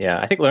 Yeah,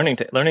 I think learning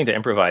to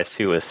improvise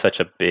too is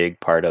such a big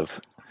part of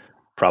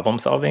problem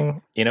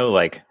solving.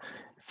 Like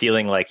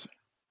feeling like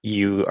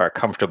you are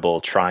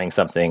comfortable trying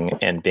something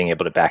and being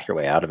able to back your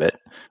way out of it,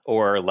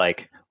 or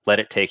like let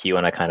it take you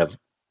in a kind of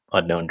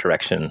unknown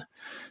direction,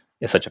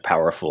 is such a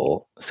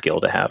powerful skill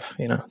to have.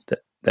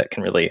 That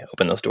can really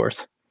open those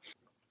doors.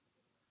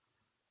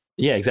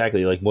 Yeah,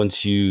 exactly. Like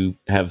once you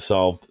have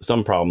solved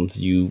some problems,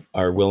 you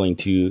are willing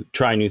to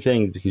try new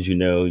things because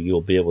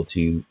you'll be able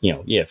to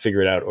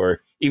figure it out.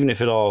 Or even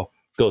if it all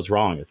goes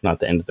wrong, it's not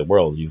the end of the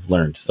world. You've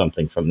learned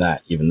something from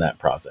that, even that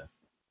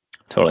process.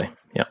 Totally.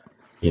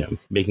 Yeah.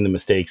 Making the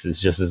mistakes is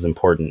just as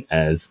important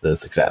as the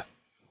success.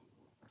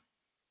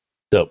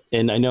 So,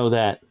 and I know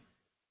that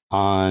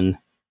on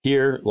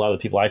here, a lot of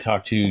the people I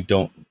talk to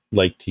don't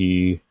like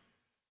to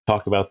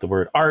talk about the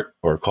word art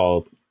or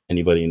call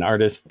anybody an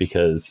artist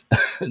because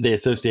they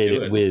associate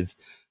it with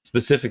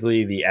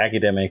specifically the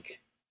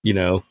academic,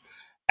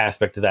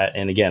 aspect of that.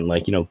 And again,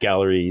 like,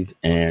 galleries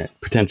and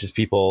pretentious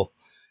people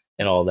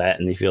and all that.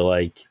 And they feel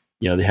like,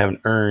 they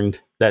haven't earned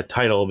that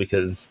title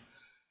because,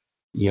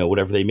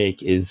 whatever they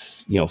make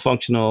is,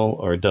 functional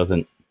or it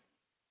doesn't,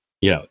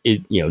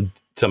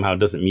 somehow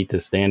doesn't meet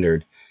this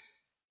standard.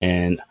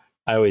 And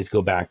I always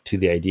go back to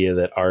the idea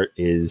that art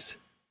is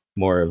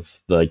more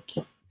of like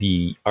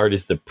the art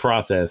is the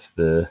process,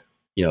 the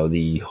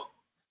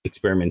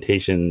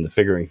experimentation, the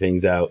figuring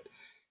things out.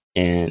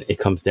 And it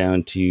comes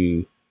down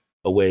to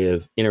a way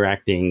of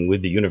interacting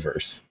with the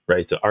universe,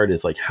 right? So art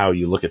is like how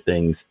you look at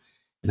things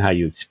and how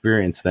you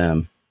experience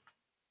them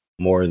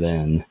more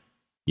than,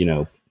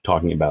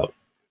 talking about,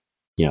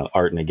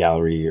 art in a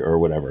gallery or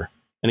whatever.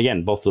 And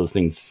again, both of those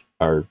things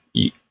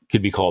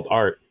could be called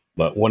art,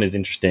 but one is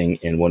interesting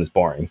and one is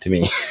boring to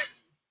me.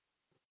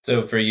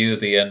 So for you,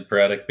 the end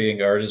product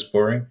being art is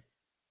boring?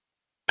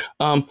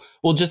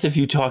 Well, just if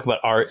you talk about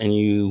art and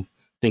you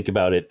think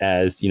about it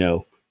as,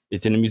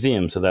 it's in a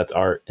museum, so that's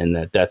art, and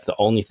that's the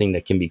only thing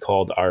that can be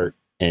called art.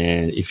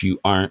 And if you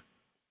aren't,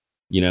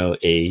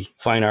 a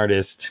fine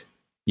artist,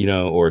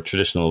 or a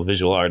traditional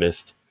visual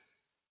artist,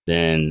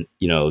 then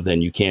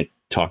you can't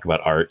talk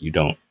about art. You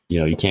don't,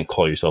 you can't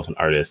call yourself an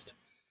artist.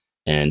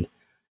 And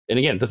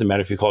again, it doesn't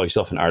matter if you call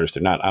yourself an artist or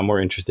not. I'm more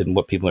interested in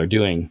what people are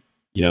doing,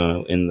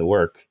 in the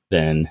work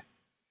than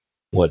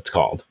what it's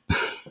called.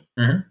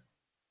 Mm-hmm.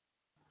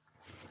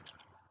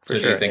 So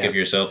do you think of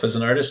yourself as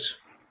an artist?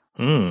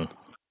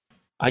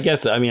 I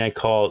guess, I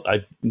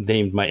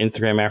named my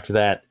Instagram after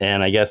that,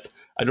 and I guess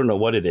I don't know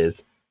what it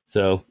is.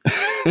 So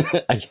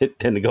I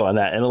tend to go on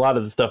that. And a lot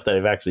of the stuff that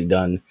I've actually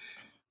done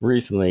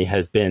recently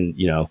has been,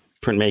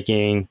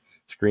 printmaking,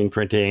 screen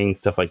printing,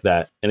 stuff like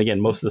that. And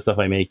again, most of the stuff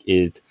I make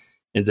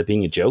ends up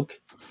being a joke,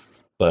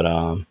 but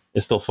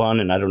it's still fun.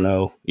 And I don't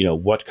know,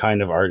 what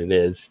kind of art it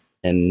is,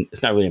 and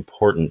it's not really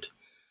important.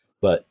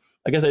 But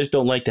I guess I just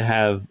don't like to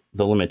have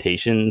the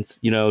limitations,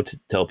 to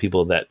tell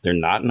people that they're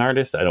not an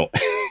artist. I don't,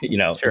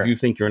 Sure. If you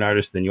think you're an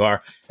artist, then you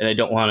are. And I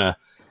don't want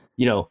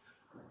to,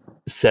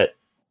 set,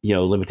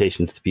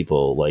 limitations to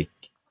people. Like,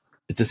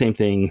 it's the same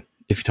thing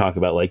if you talk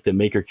about like the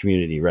maker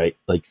community, right?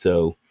 Like,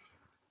 so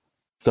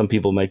some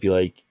people might be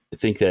like,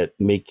 think that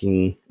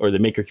making or the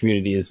maker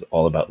community is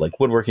all about like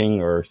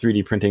woodworking or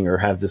 3D printing or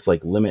have this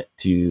like limit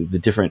to the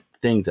different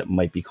things that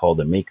might be called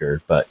a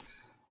maker. But,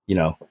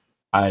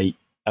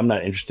 I'm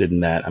not interested in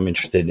that. I'm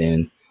interested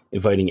in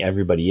inviting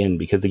everybody in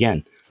because,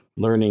 again,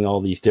 learning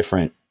all these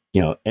different,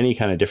 any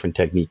kind of different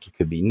technique. It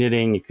could be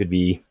knitting. It could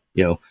be,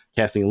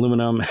 casting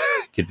aluminum.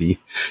 It could be,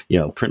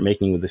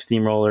 printmaking with a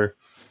steamroller,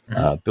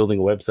 building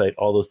a website.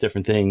 All those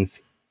different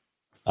things,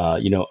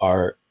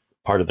 are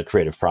part of the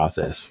creative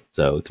process.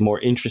 So it's more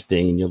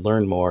interesting and you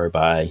learn more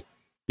by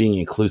being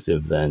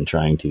inclusive than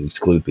trying to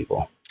exclude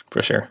people.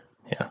 For sure.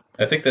 Yeah.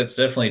 I think that's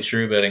definitely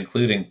true about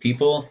including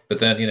people. But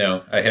then,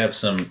 I have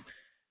some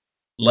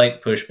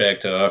light pushback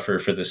to offer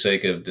for the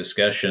sake of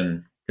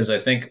discussion, because I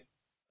think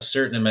a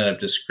certain amount of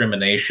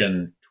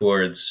discrimination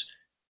towards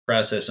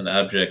process and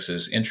objects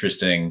is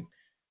interesting,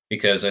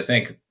 because I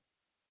think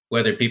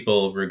whether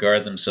people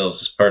regard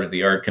themselves as part of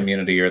the art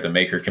community or the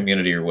maker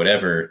community or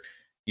whatever,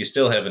 you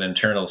still have an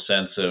internal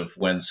sense of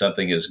when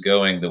something is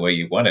going the way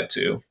you want it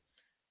to.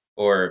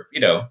 Or,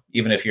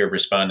 even if you're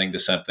responding to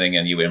something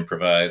and you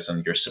improvise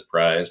and you're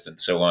surprised and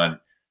so on,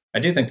 I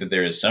do think that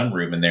there is some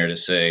room in there to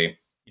say,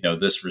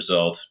 this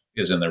result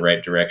is in the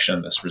right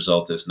direction, this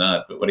result is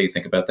not. But what do you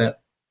think about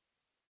that?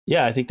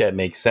 Yeah, I think that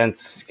makes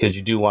sense because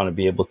you do want to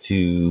be able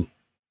to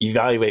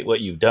evaluate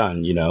what you've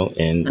done,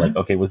 and like,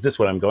 okay, was this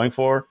what I'm going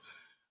for?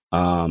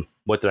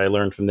 What did I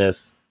learn from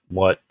this?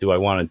 What do I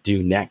want to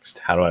do next?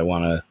 How do I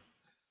want to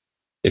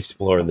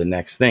explore the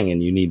next thing?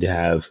 And you need to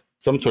have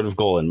some sort of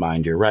goal in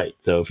mind. You're right.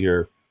 So if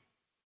you're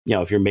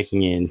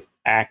making an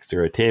axe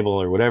or a table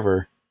or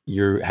whatever,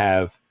 you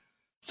have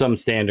some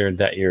standard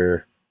that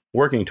you're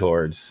working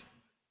towards,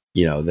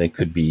 they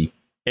could be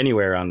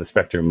anywhere on the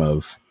spectrum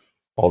of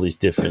all these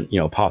different,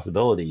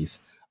 possibilities.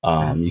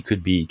 You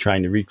could be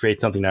trying to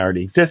recreate something that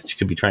already exists. You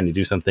could be trying to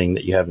do something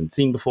that you haven't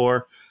seen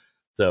before.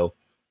 So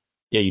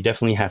yeah, you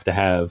definitely have to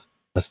have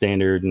a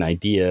standard, an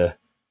idea,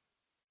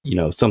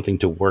 something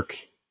to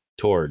work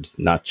towards,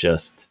 not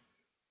just,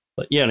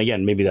 but yeah. And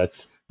again, maybe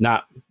that's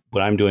not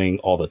what I'm doing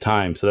all the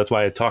time. So that's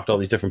why I talk to all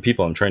these different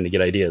people. I'm trying to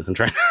get ideas. I'm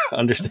trying to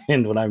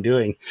understand what I'm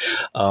doing,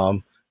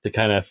 to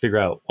kind of figure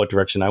out what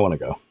direction I want to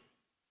go.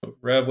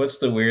 Rob, what's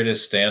the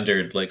weirdest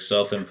standard, like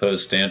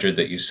self-imposed standard,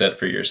 that you set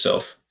for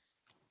yourself?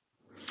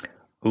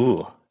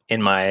 Ooh,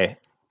 in my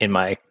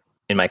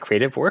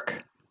creative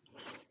work?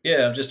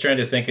 Yeah, I'm just trying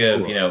to think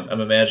of, I'm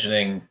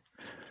imagining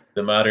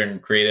the modern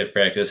creative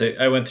practice.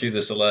 I went through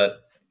this a lot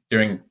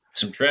during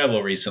some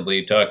travel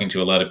recently, talking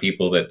to a lot of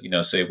people that,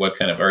 say, what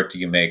kind of art do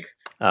you make?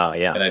 Oh,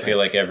 yeah. And I feel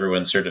like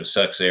everyone sort of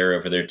sucks air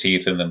over their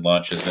teeth and then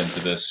launches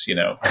into this,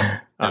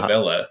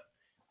 novella.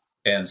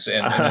 and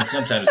then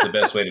sometimes the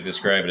best way to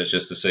describe it is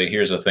just to say,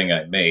 here's a thing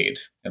I made,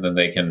 and then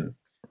they can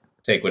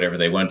take whatever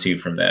they want to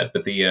from that.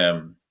 But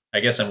I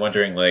guess I'm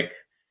wondering, like,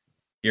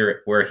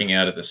 you're working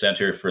out at the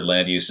Center for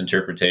Land Use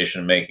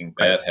Interpretation, making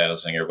bat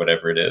housing or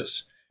whatever it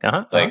is.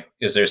 Like,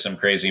 is there some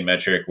crazy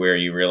metric where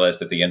you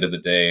realized at the end of the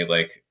day,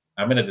 like,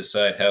 I'm going to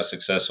decide how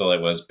successful I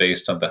was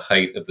based on the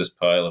height of this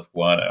pile of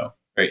guano,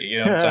 right? You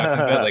know what I'm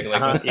talking about? Like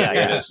what's the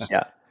weirdest?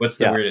 What's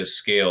the weirdest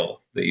scale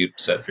that you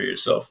set for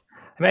yourself?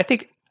 I mean,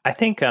 I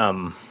think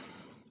I'm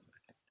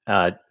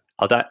going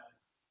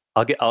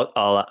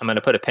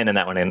to put a pin in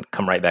that one and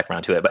come right back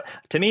around to it. But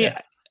to me,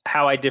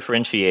 how I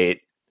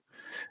differentiate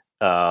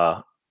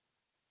art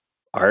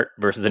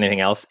versus anything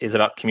else is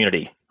about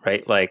community,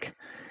 right? Like,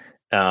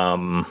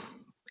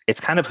 it's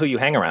kind of who you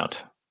hang around,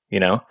 you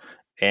know,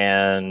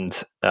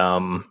 and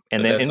then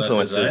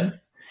influences.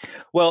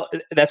 Well,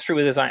 that's true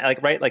with design.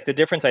 Like, right. Like the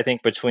difference, I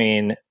think,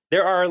 between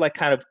there are like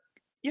kind of,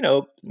 you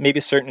know, maybe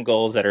certain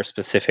goals that are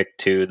specific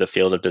to the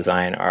field of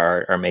design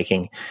are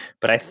making,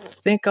 but I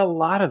think a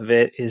lot of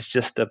it is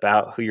just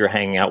about who you're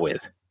hanging out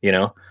with, you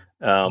know,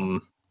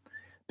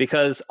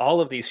 because all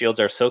of these fields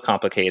are so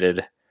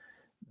complicated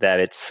that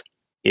it's,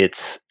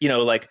 you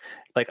know, like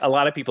a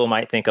lot of people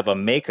might think of a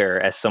maker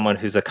as someone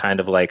who's a kind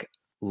of like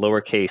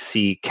lowercase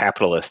c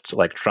capitalist,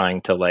 like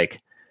trying to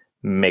like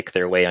make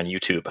their way on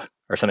YouTube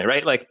or something,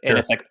 right? Like, and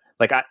it's like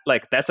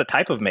that's a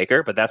type of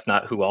maker, but that's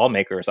not who all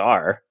makers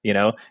are, you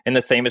know? And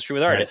the same is true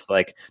with artists. Right.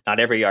 Like not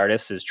every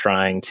artist is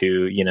trying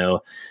to, you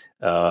know,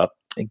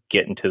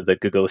 get into the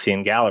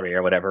Gagosian gallery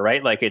or whatever,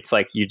 right? Like, it's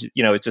like, you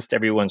know, it's just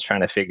everyone's trying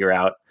to figure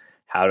out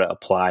how to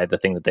apply the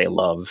thing that they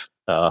love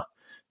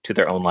to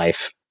their own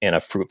life in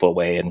a fruitful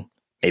way and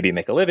maybe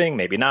make a living,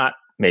 maybe not,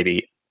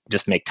 maybe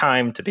just make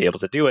time to be able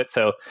to do it.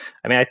 So,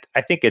 I mean,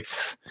 I think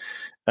it's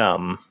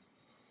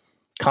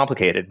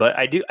complicated, but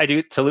I do,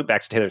 to loop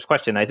back to Taylor's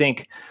question, I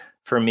think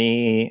for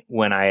me,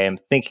 when I am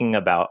thinking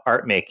about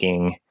art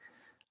making,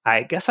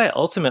 I guess I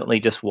ultimately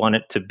just want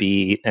it to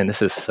be, and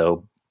this is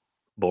so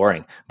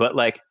boring, but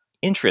like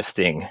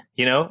interesting,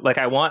 you know, like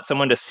I want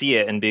someone to see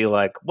it and be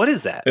like, what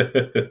is that?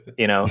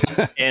 You know?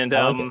 And,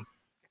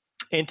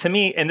 and to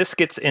me, and this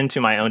gets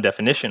into my own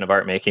definition of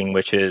art making,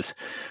 which is,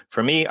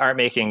 for me, art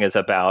making is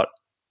about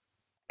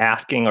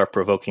asking or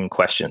provoking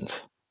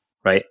questions,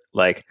 right?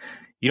 Like,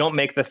 you don't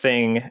make the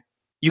thing,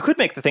 you could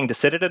make the thing to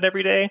sit in it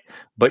every day,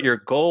 but your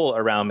goal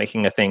around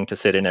making a thing to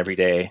sit in every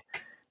day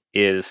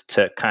is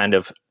to kind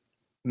of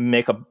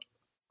make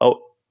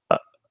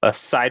a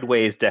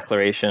sideways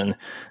declaration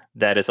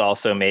that is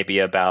also maybe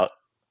about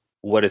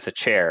what is a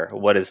chair,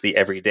 what is the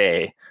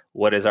everyday,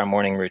 what is our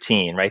morning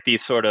routine, right?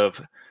 These sort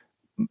of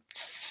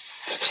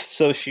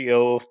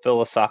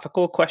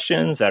socio-philosophical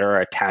questions that are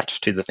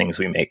attached to the things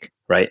we make,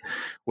 right?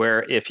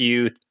 Where if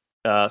you,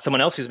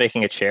 someone else who's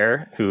making a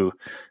chair who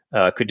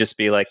could just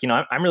be like, you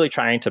know, I'm really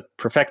trying to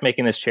perfect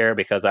making this chair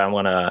because I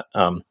want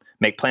to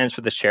make plans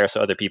for this chair so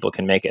other people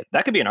can make it.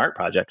 That could be an art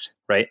project,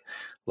 right?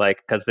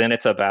 Like, because then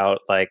it's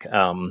about like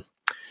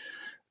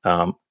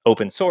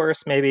open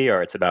source maybe,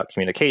 or it's about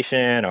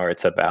communication, or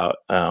it's about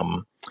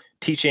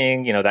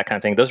teaching, you know, that kind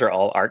of thing. Those are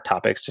all art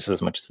topics just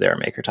as much as they are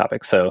maker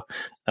topics. So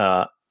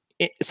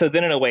so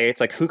then in a way, it's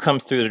like who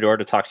comes through the door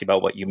to talk to you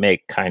about what you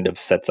make kind of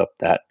sets up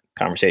that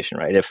conversation,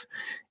 right?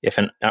 If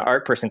an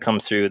art person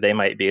comes through, they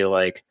might be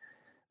like,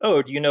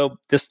 oh, do you know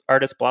this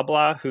artist blah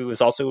blah who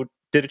is also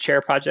did a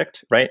chair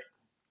project, right?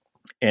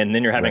 And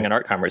then you're having an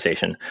art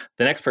conversation.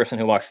 The next person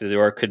who walks through the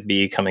door could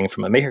be coming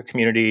from a maker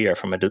community or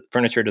from a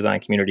furniture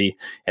design community,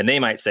 and they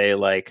might say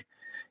like,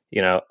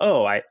 you know,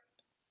 oh,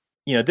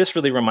 this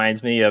really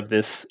reminds me of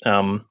this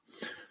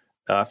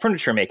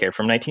furniture maker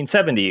from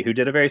 1970 who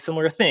did a very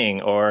similar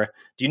thing. Or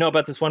do you know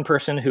about this one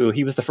person who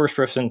he was the first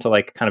person to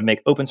like kind of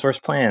make open source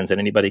plans that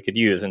anybody could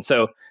use? And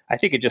so I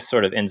think it just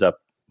sort of ends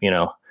up, you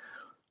know,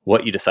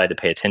 what you decide to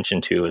pay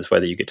attention to is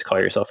whether you get to call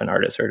yourself an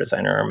artist or a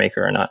designer or a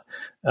maker or not.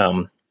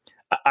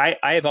 I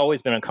have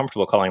always been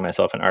uncomfortable calling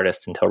myself an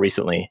artist until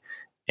recently.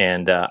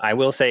 And I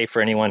will say,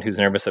 for anyone who's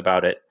nervous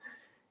about it,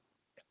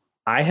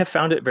 I have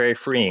found it very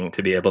freeing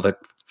to be able to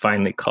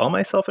finally call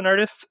myself an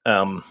artist.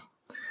 And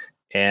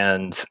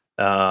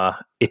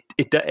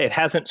it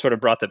hasn't sort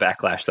of brought the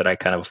backlash that I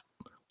kind of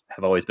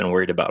have always been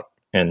worried about.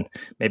 And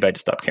maybe I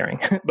just stopped caring.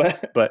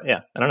 but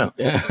yeah, I don't know.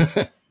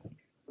 Yeah.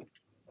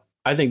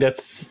 I think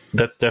that's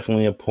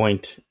definitely a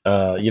point,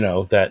 you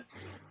know, that,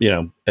 you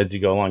know, as you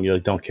go along, you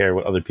like don't care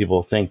what other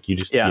people think. You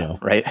just, you know,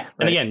 right.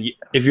 And again,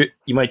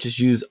 you might just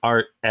use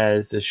art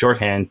as a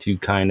shorthand to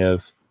kind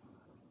of,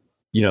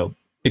 you know,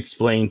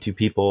 explain to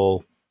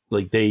people,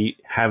 like they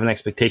have an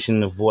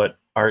expectation of what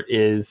art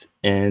is,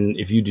 and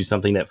if you do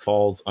something that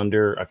falls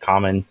under a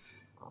common,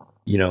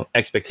 you know,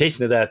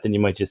 expectation of that, then you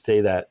might just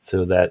say that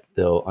so that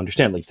they'll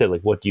understand. Like you said,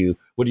 like what do you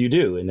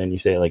do, and then you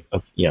say like,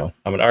 okay, you know,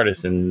 I'm an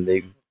artist, and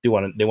they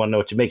want to know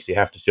what you make, so you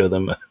have to show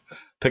them a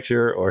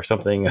picture or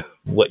something of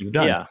what you've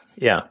done.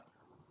 Yeah.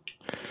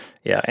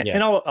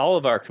 And all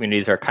of our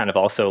communities are kind of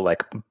also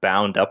like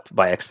bound up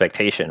by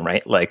expectation,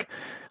 right? Like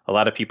a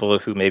lot of people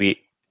who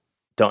maybe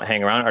don't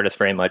hang around artists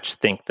very much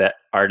think that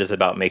art is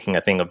about making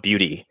a thing of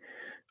beauty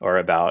or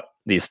about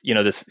these,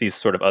 these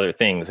sort of other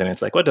things. And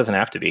it's like, well, it doesn't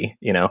have to be,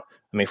 I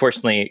mean,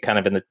 fortunately, kind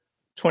of in the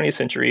 20th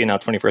century and now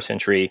 21st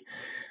century,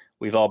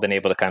 we've all been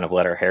able to kind of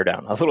let our hair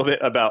down a little bit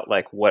about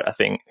like what a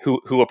thing, who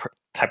a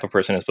type of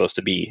person is supposed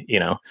to be,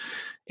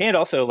 and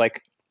also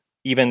like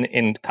even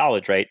in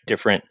college, right?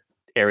 Different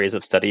areas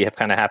of study have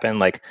kind of happened.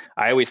 Like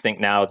I always think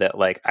now that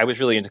like I was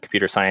really into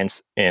computer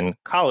science in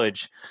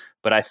college,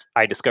 but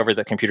I discovered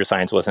that computer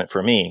science wasn't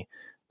for me.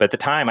 But at the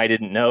time, I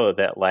didn't know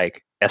that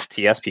like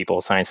STS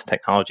people, science and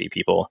technology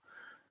people,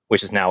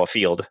 which is now a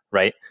field,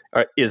 right?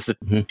 Is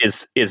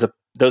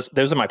those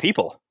are my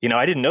people.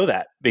 I didn't know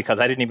that because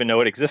I didn't even know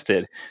it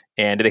existed,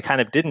 and they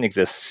kind of didn't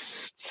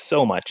exist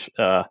so much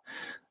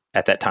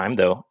at that time,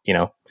 though.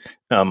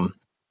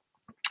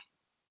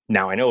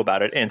 Now I know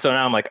about it, and so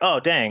now I'm like, oh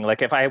dang!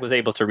 Like if I was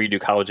able to redo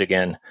college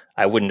again,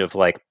 I wouldn't have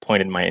like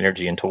pointed my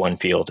energy into one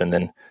field and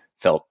then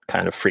felt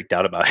kind of freaked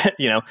out about it,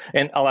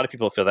 And a lot of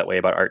people feel that way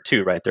about art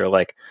too, right? They're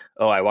like,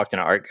 oh, I walked in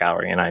an art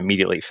gallery and I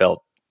immediately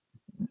felt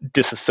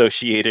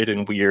disassociated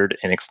and weird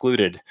and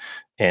excluded,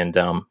 and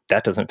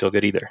that doesn't feel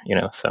good either,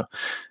 So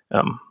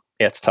yeah,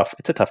 it's tough.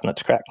 It's a tough nut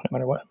to crack, no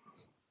matter what.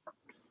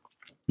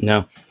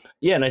 No,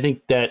 yeah, and I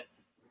think that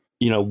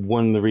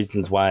one of the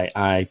reasons why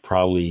I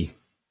probably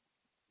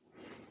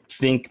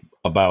think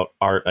about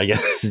art, I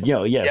guess,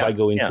 if I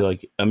go into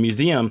like a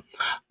museum,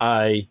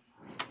 I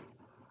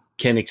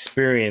can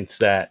experience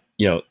that,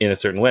 in a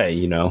certain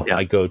way.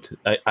 I go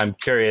to, I'm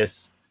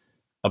curious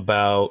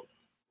about.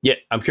 Yeah,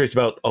 I'm curious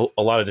about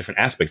a lot of different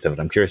aspects of it.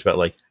 I'm curious about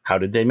like how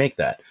did they make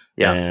that,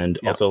 and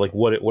also like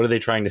what are they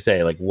trying to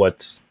say? Like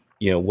what's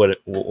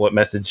what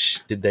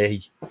message did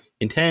they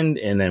intend,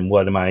 and then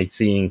what am I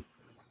seeing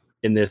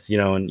in this?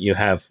 And you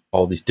have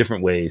all these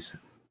different ways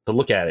to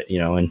look at it.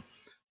 And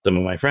some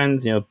of my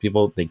friends,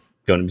 people, they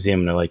go to a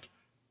museum and they're like,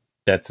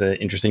 "That's an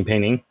interesting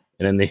painting,"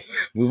 and then they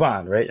move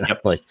on, right? And I'm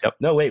like,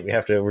 "No, wait, we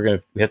have to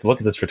look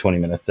at this for 20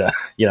 minutes."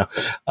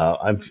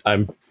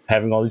 I'm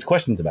having all these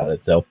questions about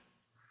it, so.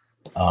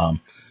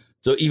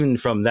 So even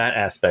from that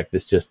aspect,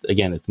 it's just,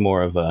 again, it's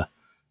more of a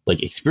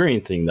like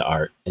experiencing the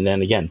art. And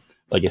then again,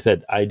 like I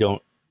said, I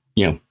don't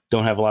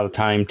have a lot of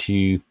time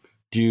to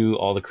do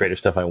all the creative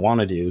stuff I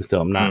want to do.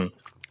 So I'm not,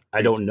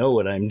 I don't know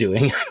what I'm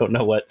doing. I don't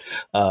know what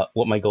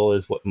my goal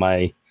is, what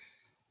my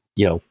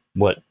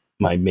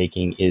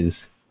making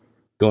is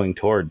going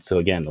towards. So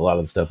again, a lot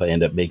of the stuff I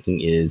end up making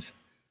is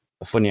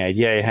a funny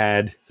idea I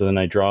had. So then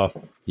I draw,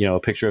 a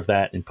picture of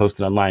that and post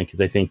it online because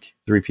I think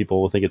 3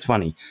 people will think it's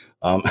funny.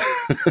 Because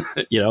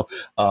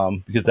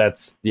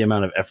that's the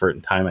amount of effort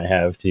and time I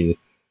have to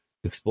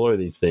explore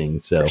these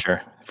things. So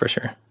for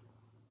sure.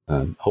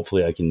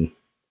 Hopefully I can,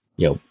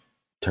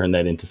 turn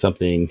that into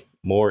something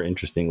more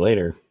interesting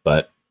later,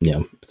 but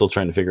still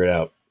trying to figure it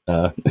out.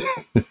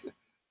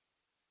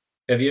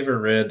 Have you ever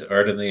read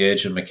Art in the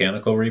Age of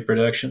Mechanical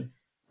Reproduction?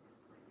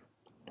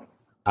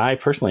 I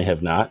personally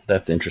have not.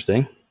 That's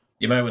interesting.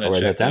 You might want to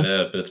check that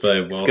out. It's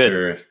by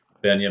Walter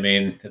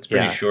Benjamin. It's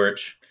pretty short,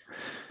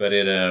 but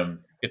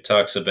it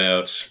talks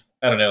about,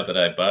 I don't know that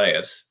I buy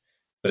it,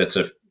 but it's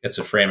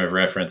a frame of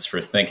reference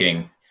for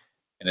thinking,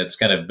 and it's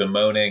kind of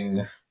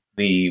bemoaning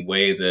the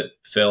way that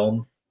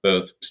film,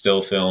 both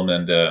still film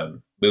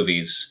and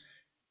movies,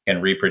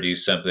 can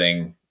reproduce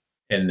something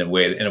in a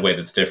way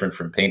that's different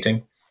from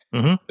painting.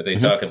 Mm-hmm. But they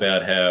talk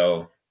about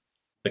how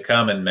the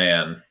common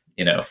man,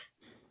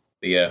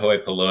 the hoi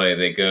polloi,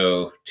 they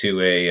go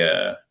to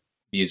a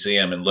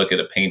museum and look at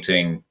a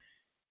painting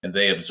and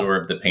they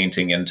absorb the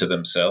painting into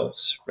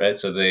themselves, right?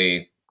 So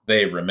they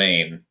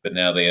remain, but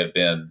now they have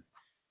been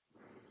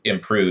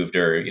improved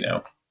or,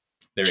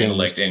 their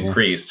intellect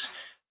increased.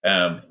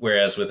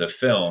 Whereas with a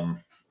film,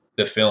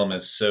 the film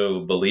is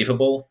so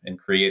believable and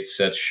creates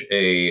such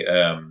a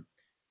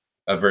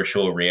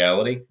virtual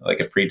reality, like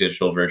a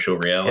pre-digital virtual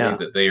reality,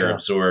 that they are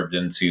absorbed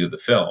into the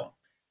film.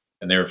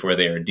 And therefore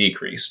they are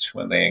decreased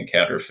when they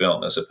encounter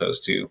film as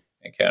opposed to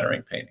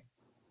encountering painting.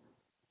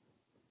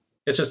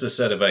 It's just a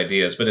set of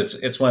ideas, but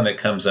it's one that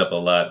comes up a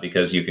lot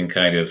because you can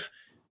kind of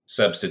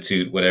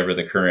substitute whatever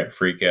the current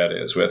freak out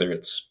is, whether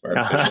it's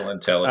artificial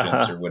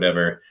intelligence or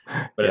whatever.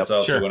 But it's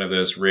also one of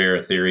those rare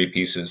theory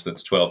pieces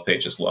that's 12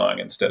 pages long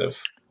instead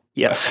of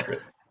 500.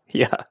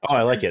 Yeah. Oh,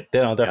 I like it.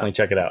 Then I'll definitely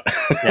check it out.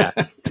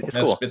 It's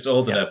cool. It's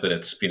old enough that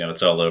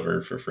it's all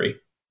over for free.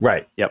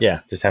 Right. Yep.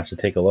 Yeah. Just have to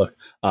take a look.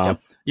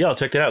 Yeah, I'll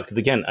check it out. Because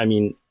again, I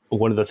mean,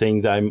 one of the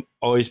things I'm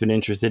always been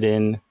interested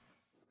in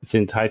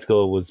since high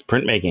school was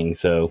printmaking.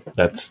 So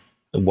that's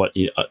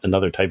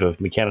another type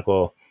of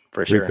mechanical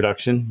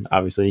reproduction.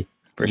 Obviously,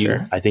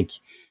 I think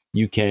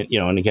you can,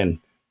 and again,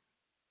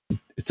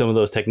 some of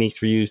those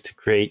techniques were used to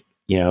create,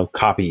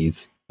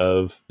 copies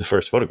of the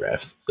first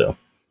photographs. So,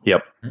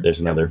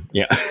 there's another.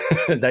 Yeah,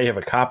 now you have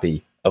a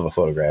copy of a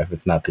photograph.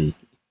 It's not and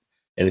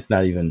it's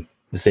not even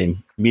the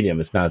same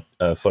medium. It's not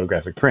a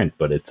photographic print,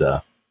 but it's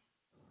an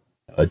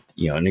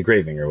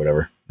engraving or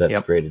whatever that's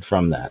created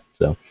from that.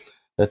 So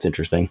that's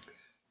interesting.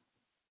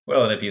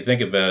 Well, and if you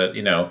think about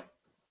it,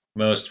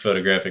 most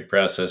photographic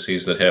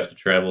processes that have to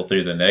travel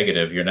through the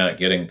negative, you're not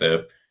getting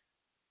the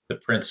the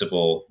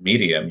principal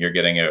medium, you're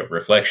getting a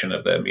reflection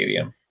of that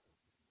medium.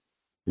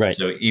 Right.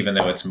 So even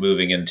though it's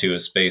moving into a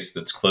space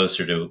that's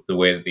closer to the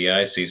way that the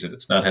eye sees it,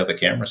 it's not how the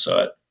camera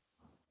saw it.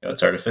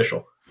 It's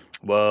artificial.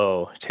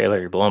 Whoa, Taylor,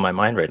 you're blowing my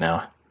mind right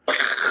now.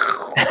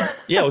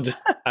 Yeah, well,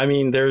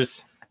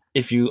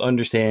 if you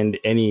understand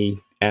any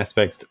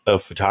aspects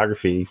of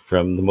photography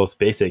from the most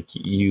basic,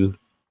 the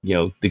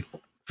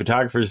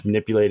photographers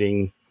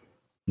manipulating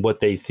what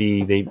they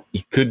see, they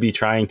could be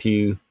trying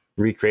to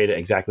recreate it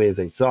exactly as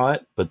they saw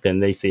it, but then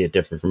they see it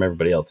different from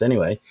everybody else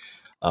anyway.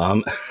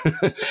 But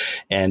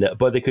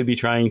they could be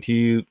trying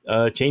to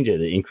change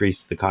it,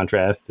 increase the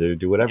contrast, or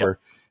do whatever.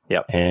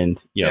 Yep.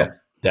 And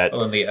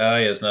that's and the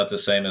eye is not the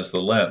same as the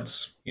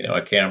lens.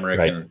 A camera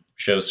can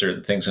show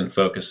certain things in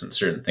focus and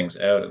certain things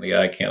out, and the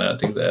eye cannot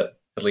do that,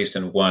 at least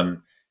in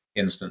one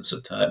instance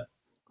of time.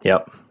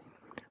 Yep.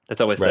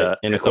 That's always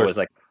always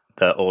like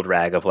the old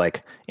rag of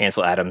like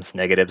Ansel Adams'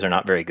 negatives are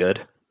not very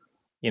good.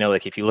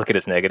 Like if you look at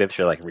his negatives,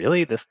 you're like,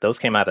 really? Those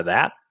came out of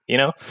that?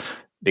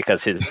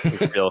 Because his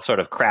real sort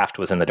of craft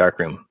was in the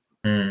darkroom.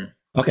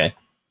 Okay.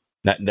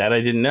 That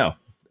I didn't know.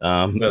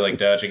 But like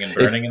dodging and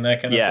burning and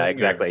that kind of thing? Yeah,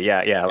 exactly.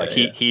 Yeah. Like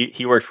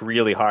he worked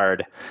really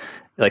hard.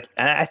 Like,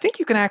 and I think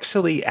you can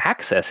actually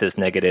access his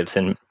negatives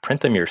and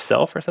print them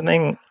yourself or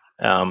something.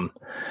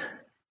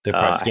 They're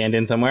probably scanned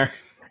in somewhere.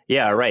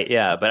 Yeah, right.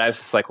 Yeah. But I was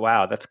just like,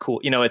 wow, that's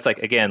cool. It's like,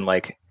 again,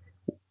 like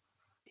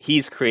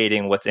he's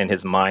creating what's in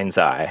his mind's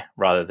eye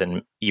rather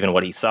than even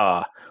what he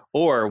saw,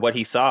 or what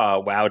he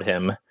saw wowed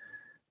him,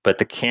 but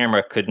the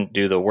camera couldn't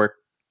do the work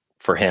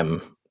for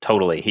him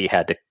totally. He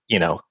had to,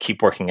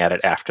 keep working at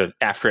it after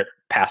it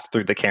passed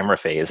through the camera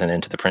phase and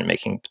into the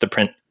printing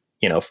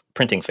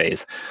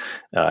phase,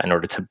 in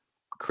order to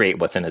create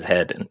what's in his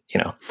head. And,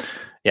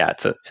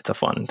 it's a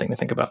fun thing to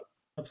think about.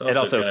 That's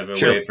also kind of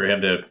a way for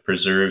him to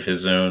preserve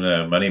his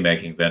own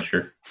money-making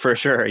venture. For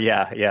sure.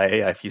 Yeah.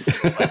 If you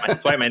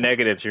swipe my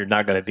negatives, you're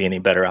not going to be any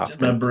better off.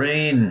 It's in my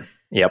brain.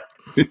 Yep.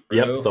 Yep.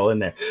 It's all in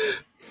there.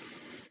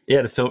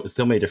 Yeah. There's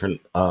so many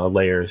different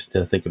layers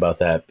to think about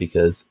that,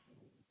 because,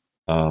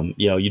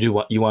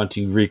 you want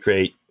to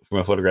recreate from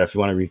a photograph. You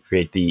want to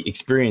recreate the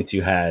experience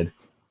you had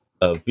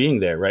of being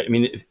there, right? I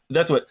mean,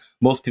 that's what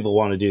most people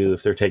want to do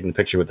if they're taking a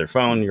picture with their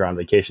phone. You're on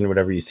vacation or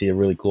whatever, you see a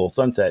really cool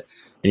sunset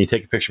and you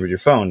take a picture with your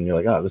phone and you're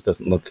like, oh, this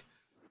doesn't look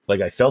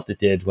like I felt it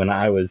did when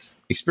I was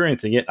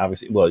experiencing it.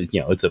 Obviously, well,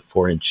 it's a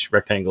 4-inch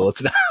rectangle.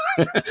 It's not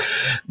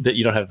that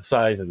you don't have the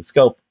size and the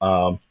scope.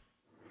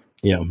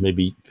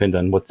 Maybe depend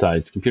on what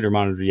size computer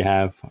monitor you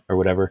have or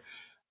whatever.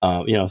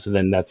 So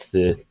then that's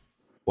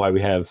why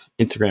we have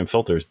Instagram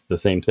filters. It's the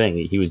same thing.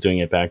 He was doing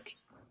it back,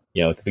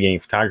 at the beginning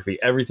of photography.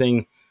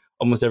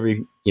 Almost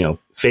every,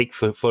 fake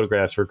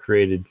photographs were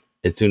created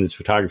as soon as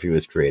photography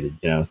was created,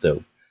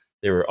 so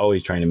they were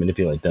always trying to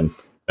manipulate them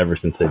ever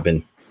since they've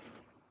been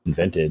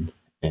invented.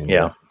 And,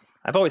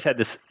 I've always had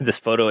this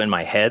photo in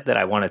my head that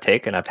I want to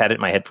take, and I've had it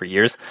in my head for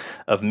years,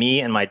 of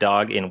me and my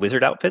dog in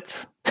wizard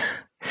outfits.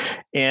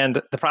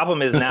 And the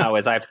problem is now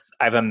is I've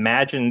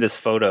imagined this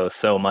photo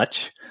so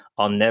much,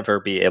 I'll never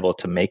be able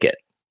to make it.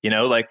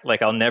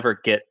 Like I'll never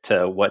get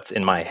to what's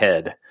in my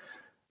head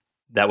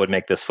that would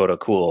make this photo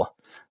cool.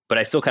 But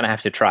I still kind of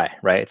have to try,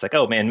 right? It's like,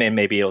 oh man,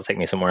 maybe it'll take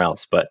me somewhere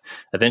else. But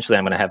eventually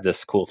I'm going to have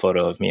this cool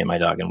photo of me and my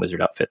dog in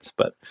wizard outfits,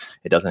 but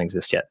it doesn't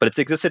exist yet. But it's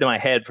existed in my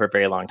head for a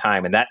very long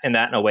time. And that in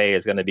a way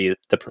is going to be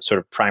the sort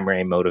of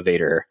primary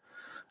motivator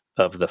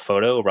of the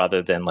photo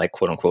rather than like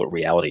quote unquote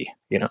reality,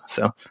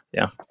 So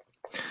yeah.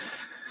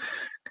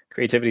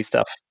 Creativity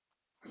stuff.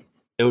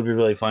 It would be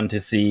really fun to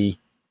see,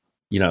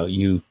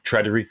 you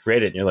try to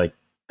recreate it and you're like,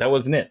 that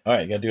wasn't it. All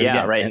right, got to do it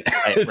again. Right.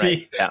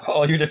 See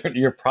all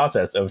your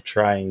process of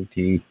trying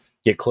to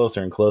get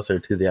closer and closer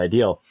to the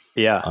ideal.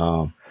 Yeah.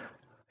 So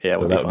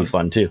that would be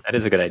fun too. That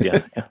is a good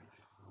idea. Yeah.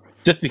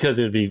 Just because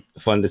it would be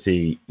fun to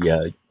see,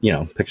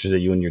 pictures of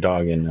you and your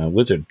dog in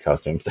wizard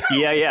costumes.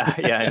 Yeah.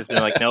 I just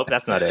been like, nope,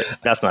 that's not it.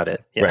 That's not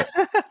it. Yeah. Right.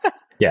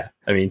 Yeah.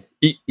 I mean,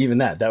 even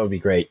that would be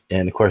great.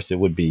 And of course it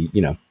would be,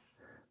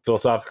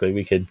 philosophically,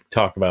 we could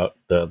talk about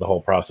the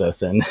whole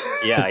process and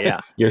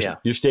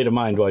your state of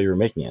mind while you were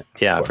making it.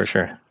 Yeah, for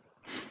sure.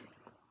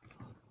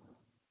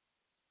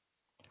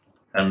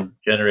 I'm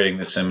generating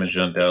this image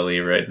on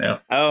DALL-E right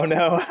now. Oh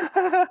no!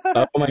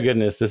 Oh my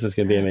goodness, this is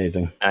going to be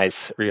amazing.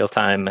 Nice,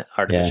 real-time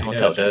artificial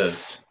intelligence. It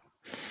does.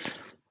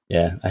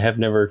 Yeah, I have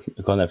never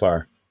gone that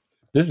far.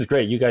 This is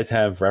great. You guys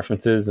have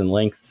references and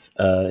links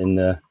in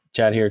the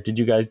chat here. Did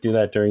you guys do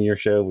that during your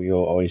show? We were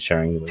always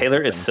sharing the links.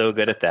 Taylor is so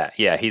good at that.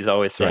 Yeah, he's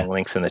always throwing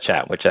links in the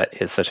chat, which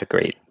is such a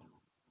great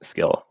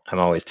skill. I'm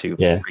always too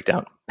freaked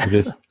out.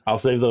 I'll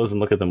save those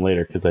and look at them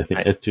later because I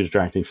think it's too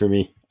distracting for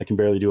me. I can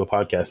barely do a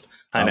podcast.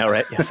 I know,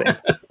 right? Yeah, same.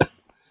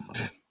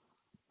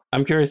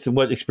 I'm curious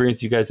what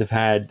experience you guys have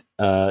had,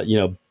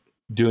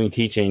 doing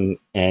teaching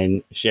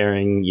and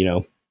sharing,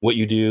 what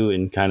you do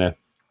and kind of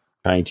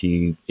trying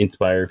to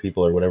inspire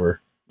people or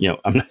whatever.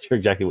 I'm not sure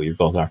exactly what your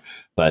goals are,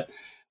 but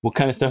what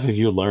kind of stuff have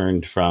you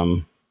learned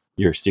from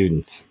your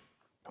students?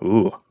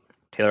 Ooh,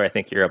 Taylor, I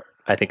think you're up.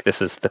 I think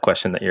this is the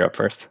question that you're up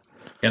first.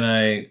 Can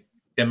I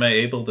am I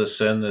able to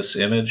send this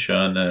image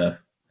on? I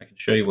can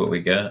show you what we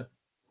got.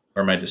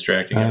 Or am I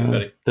distracting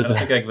everybody? I don't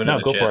think I can put it in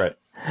the go chat. for it.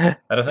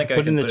 I don't think I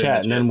Put it can in the put chat,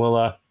 it in the and chat. then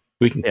we'll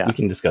we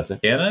can discuss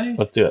it. Can I?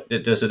 Let's do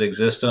it. Does it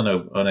exist on a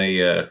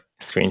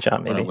Screenshot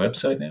on maybe. a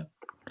website now?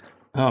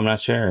 Oh, I'm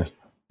not sure.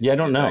 Yeah, I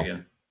don't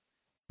know.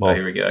 Well,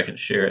 here we go. I can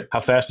share it. How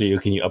fast are you?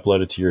 Can you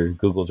upload it to your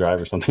Google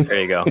Drive or something?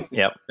 There you go.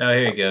 Yep. Oh,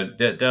 here you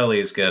go.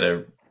 Dolly's got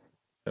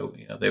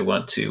they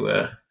want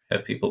to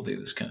have people do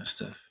this kind of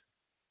stuff.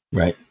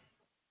 Right.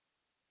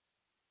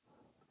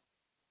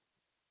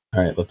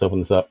 All right, let's open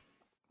this up.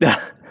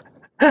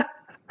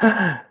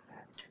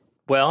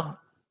 Well,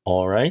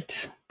 all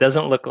right.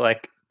 Doesn't look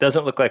like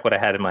what I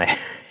had in my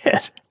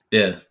head.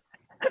 Yeah.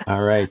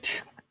 All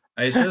right.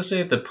 I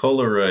associate the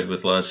Polaroid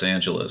with Los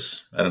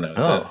Angeles. I don't know.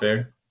 Is that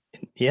fair?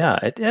 Yeah,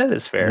 it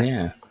is fair.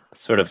 Yeah.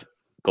 Sort of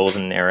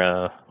golden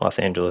era Los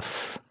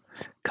Angeles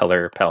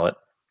color palette.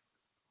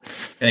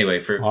 Anyway,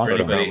 for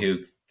anybody who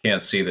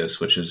can't see this,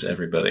 which is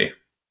everybody,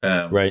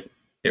 right?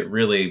 It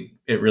really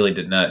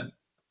did not.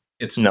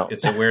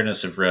 Its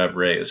awareness of Rob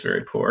Ray is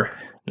very poor.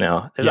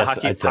 No, there's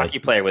a hockey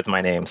player with my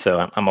name,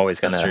 so I'm always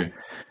going to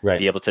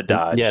be able to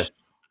dodge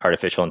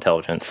artificial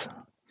intelligence.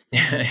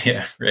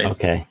 Yeah, right.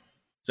 Okay.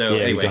 So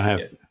anyway,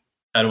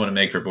 I don't want to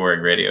make for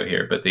boring radio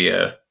here, but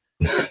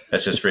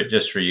that's just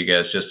for you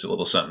guys, just a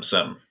little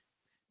something.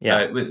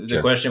 Yeah. The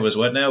question was,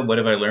 what now? What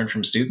have I learned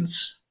from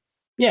students?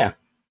 Yeah.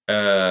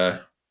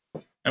 I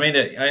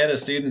had a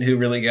student who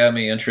really got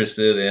me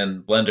interested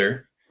in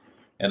Blender,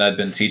 and I'd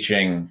been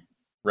teaching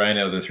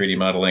Rhino, the 3D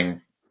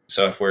modeling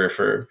software,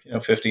 for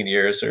 15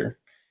 years or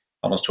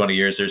almost 20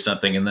 years or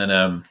something, and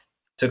then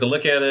took a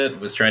look at it,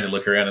 was trying to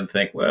look around and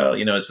think, well,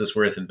 is this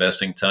worth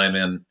investing time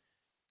in?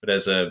 But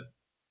as a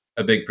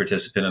big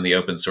participant in the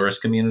open source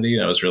community,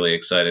 I was really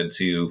excited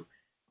to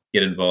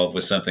get involved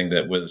with something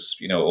that was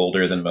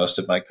older than most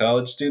of my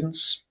college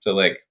students. So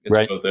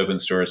it's both open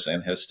source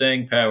and has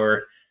staying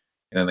power.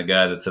 And then the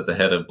guy that's at the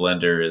head of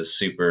Blender is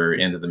super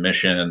into the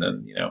mission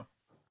and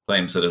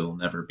claims that it'll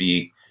never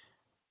be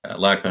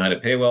locked behind a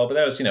paywall. But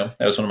that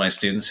was one of my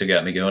students who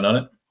got me going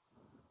on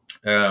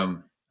it.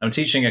 I'm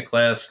teaching a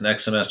class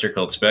next semester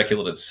called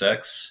Speculative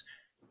Sex.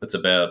 That's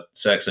about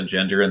sex and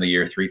gender in the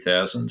year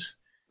 3000.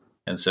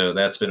 And so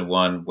that's been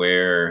one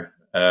where,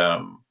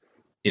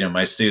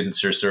 my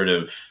students are sort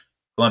of,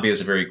 Columbia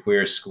is a very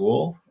queer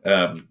school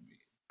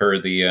per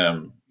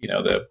the,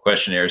 the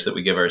questionnaires that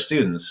we give our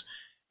students.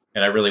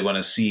 And I really want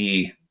to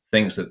see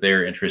things that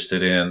they're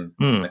interested in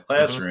the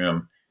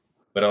classroom,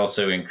 but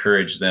also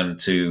encourage them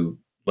to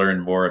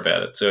learn more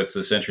about it. So it's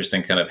this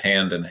interesting kind of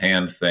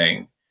hand-in-hand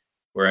thing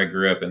where I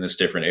grew up in this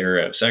different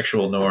era of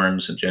sexual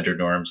norms and gender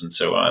norms and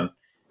so on.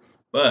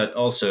 But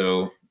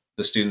also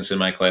the students in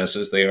my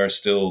classes, they are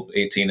still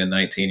 18 and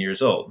 19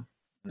 years old.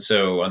 And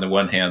so on the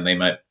one hand, they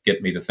might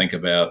get me to think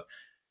about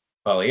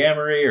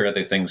polyamory or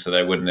other things that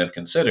I wouldn't have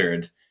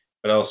considered,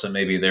 but also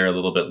maybe they're a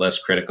little bit less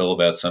critical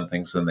about some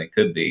things than they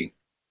could be.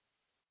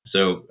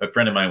 So a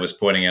friend of mine was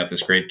pointing out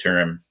this great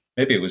term.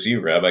 Maybe it was you,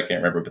 Rob, I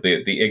can't remember, but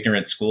the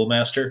ignorant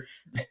schoolmaster,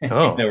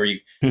 where you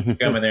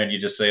come in there and you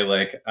just say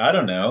I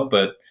don't know,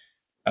 but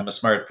I'm a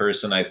smart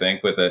person, I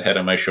think, with a head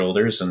on my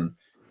shoulders, and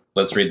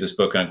let's read this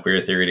book on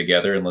queer theory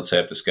together and let's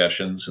have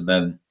discussions. And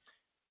then,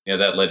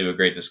 that led to a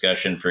great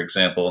discussion, for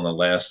example, in the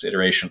last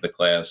iteration of the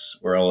class,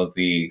 where all of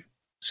the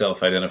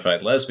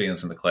self-identified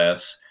lesbians in the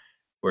class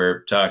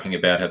were talking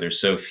about how there's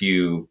so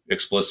few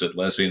explicit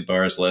lesbian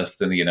bars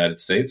left in the United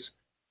States.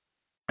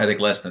 I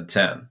think less than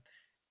 10.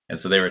 And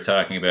so they were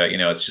talking about,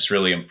 it's just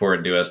really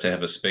important to us to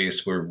have a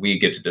space where we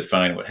get to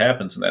define what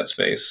happens in that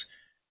space.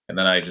 And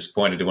then I just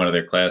pointed to one of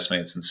their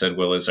classmates and said,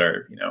 well, is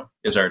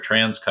our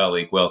trans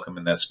colleague welcome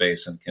in that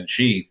space? And can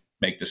she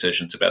make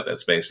decisions about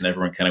that space? And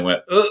everyone kind of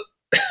went, ugh.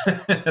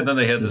 And then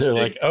they had this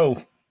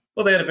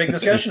well, they had a big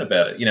discussion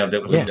about it.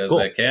 Does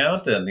that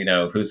count?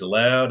 And, who's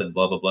allowed and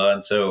blah, blah, blah.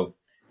 And so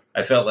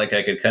I felt like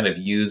I could kind of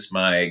use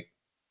my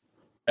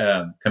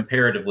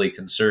comparatively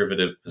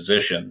conservative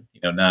position,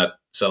 not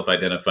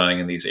self-identifying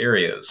in these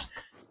areas,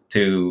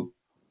 to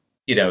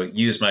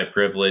use my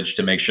privilege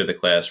to make sure the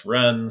class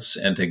runs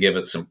and to give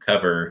it some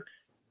cover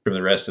from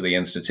the rest of the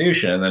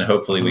institution. And then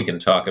hopefully we can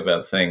talk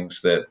about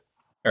things that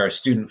are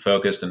student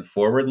focused and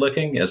forward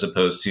looking as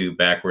opposed to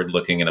backward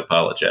looking and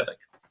apologetic.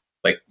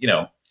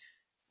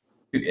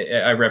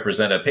 I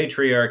represent a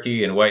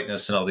patriarchy and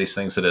whiteness and all these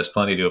things that has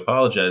plenty to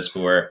apologize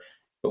for.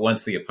 But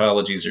once the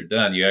apologies are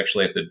done, you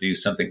actually have to do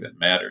something that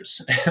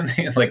matters.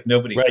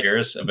 Nobody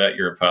cares about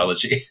your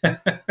apology.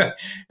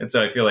 And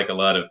so I feel like a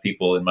lot of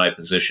people in my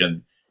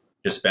position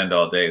just spend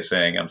all day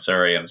saying, I'm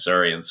sorry,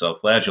 and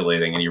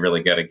self-flagellating. And you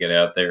really got to get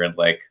out there and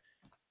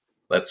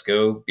let's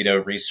go,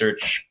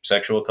 research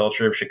sexual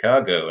culture of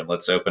Chicago. And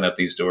let's open up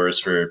these doors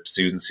for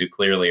students who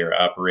clearly are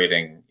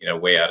operating,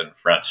 way out in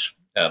front.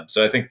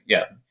 So I think,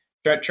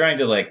 trying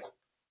to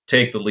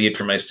take the lead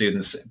for my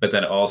students, but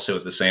then also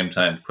at the same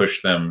time,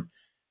 push them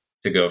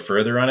to go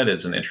further on it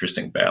is an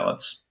interesting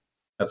balance.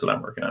 That's what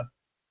I'm working on.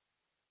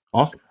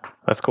 Awesome.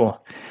 That's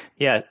cool.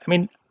 Yeah. I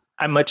mean,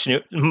 I'm much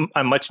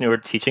newer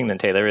teaching than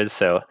Taylor is.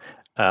 So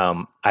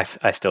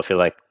I still feel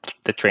like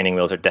the training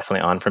wheels are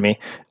definitely on for me.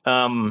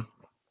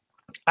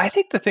 I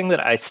think the thing that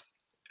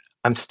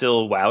I'm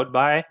still wowed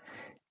by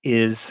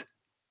is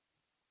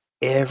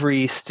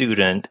every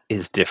student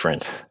is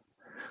different.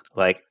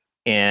 Like,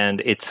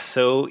 and it's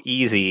so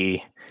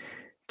easy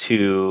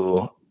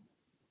to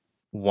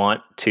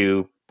want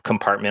to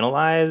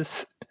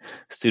compartmentalize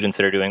students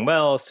that are doing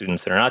well,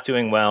 students that are not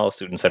doing well,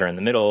 students that are in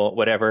the middle,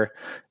 whatever.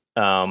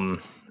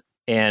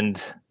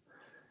 And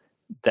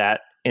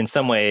that in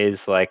some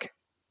ways, like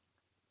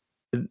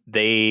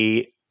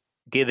they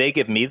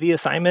give me the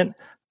assignment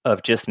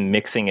of just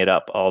mixing it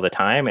up all the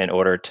time in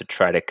order to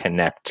try to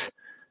connect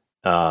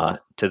to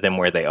them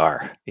where they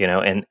are,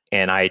 and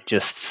I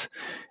just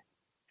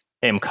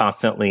am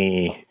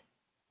constantly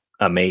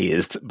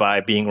amazed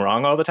by being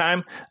wrong all the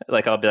time.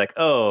 Like I'll be like,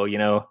 oh,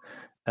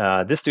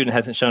 this student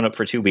hasn't shown up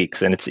for 2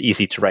 weeks, and it's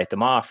easy to write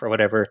them off or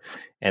whatever.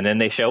 And then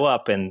they show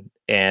up, and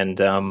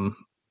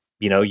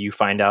you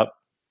find out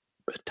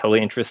a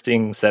totally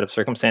interesting set of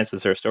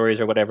circumstances or stories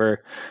or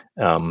whatever.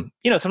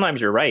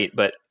 Sometimes you're right,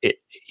 but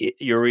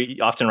you're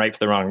often right for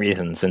the wrong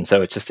reasons. And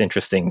so it's just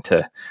interesting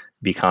to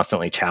be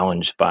constantly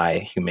challenged by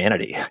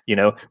humanity,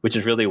 which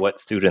is really what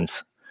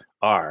students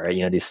are,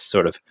 these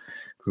sort of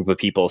group of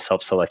people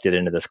self-selected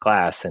into this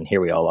class, and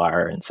here we all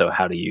are. And so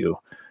how do you,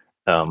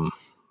 I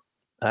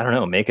don't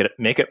know, make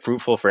it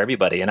fruitful for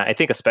everybody? And I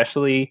think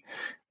especially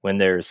when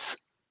there's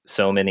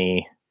so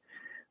many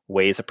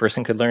ways a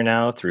person could learn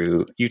now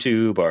through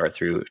YouTube or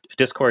through a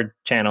Discord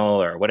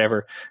channel or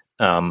whatever,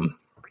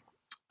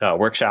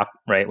 workshop,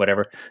 right?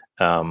 Whatever.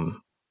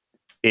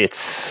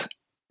 It's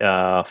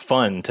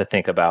fun to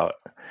think about.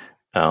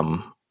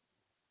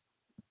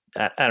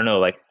 I don't know,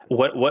 like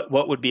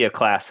what would be a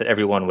class that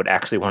everyone would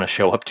actually want to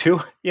show up to,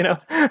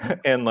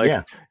 and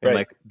like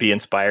be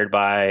inspired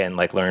by and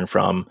like learn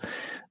from,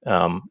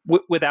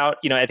 without,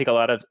 I think a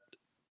lot of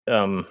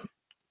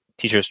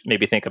teachers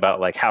maybe think about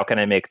like, how can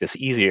I make this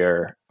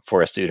easier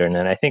for a student?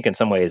 And I think in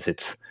some ways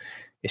it's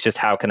just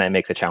how can I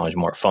make the challenge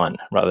more fun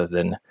rather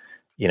than,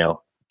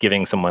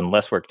 giving someone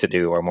less work to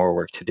do or more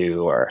work to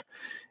do, or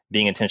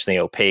being intentionally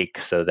opaque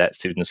so that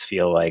students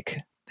feel like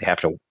they have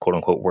to quote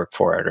unquote work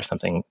for it or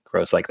something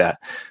gross like that.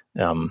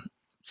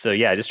 So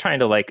yeah, just trying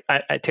to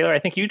Taylor, I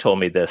think you told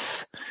me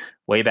this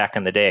way back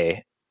in the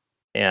day.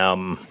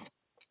 If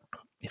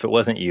it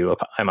wasn't you,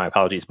 my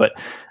apologies, but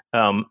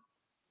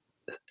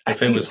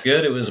if it was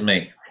good, it was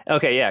me.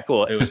 Okay, yeah,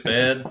 cool. If it was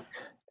bad.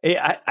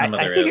 I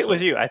think it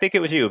was you. I think it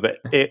was you. But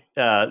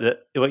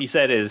what you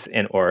said is,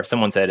 or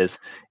someone said is,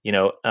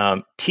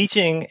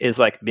 teaching is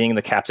like being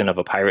the captain of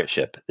a pirate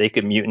ship. They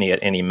could mutiny at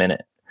any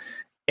minute,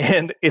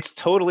 and it's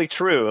totally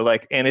true.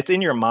 Like, and it's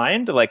in your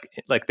mind, like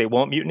they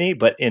won't mutiny,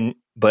 but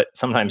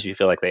sometimes you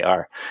feel like they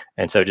are.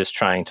 And so, just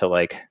trying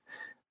to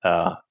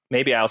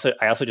maybe I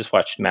also just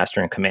watched Master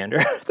and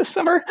Commander this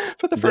summer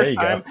for the first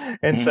time,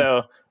 and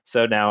so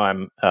now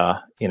I'm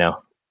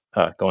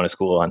going to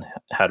school on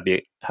how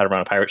to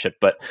run a pirate ship.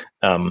 But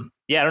I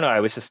don't know. I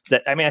was just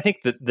I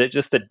think that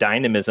just the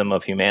dynamism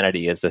of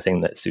humanity is the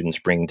thing that students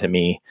bring to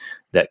me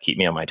that keep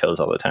me on my toes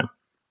all the time.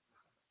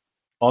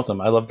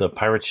 Awesome. I love the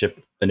pirate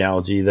ship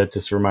analogy. That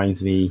just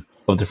reminds me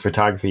of the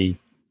photography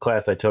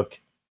class I took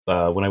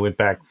when I went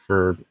back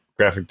for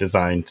graphic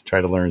design to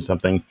try to learn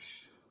something,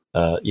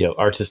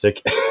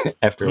 artistic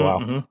after a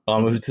while.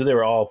 Mm-hmm. So they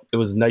were it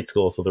was night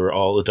school, so they were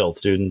all adult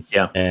students.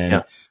 Yeah.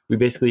 And we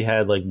basically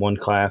had like one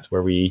class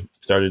where we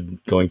started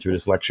going through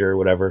this lecture or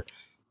whatever.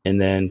 And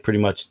then pretty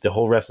much the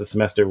whole rest of the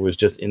semester was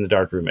just in the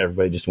darkroom.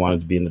 Everybody just wanted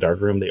to be in the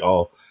darkroom. We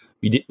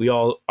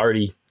all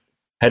already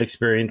had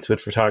experience with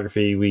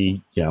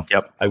photography.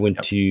 I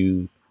went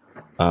to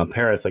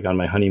Paris like on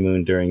my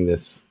honeymoon during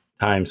this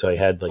time. So I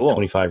had like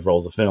 25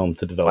 rolls of film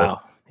to develop. Wow.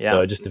 Yeah.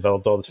 So I just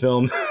developed all this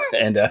film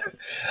and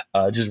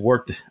just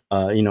worked,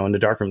 in the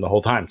darkroom the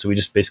whole time. So we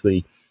just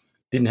basically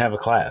didn't have a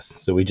class.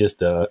 So we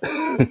just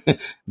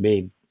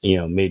made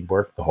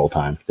work the whole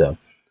time. So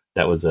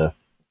that was a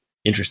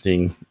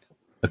interesting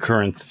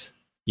occurrence,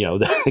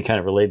 that kind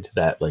of related to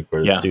that, like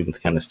where the students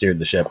kind of steered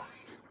the ship.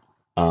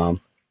 And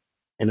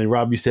then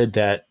Rob, you said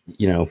that,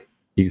 you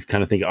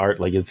kind of think art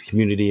like as a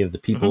community of the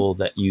people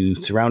that you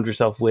surround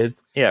yourself with.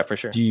 Yeah, for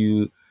sure.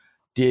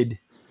 Did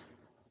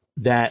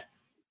that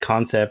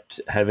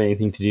concept have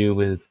anything to do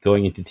with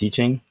going into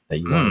teaching that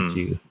you wanted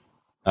to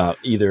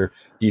either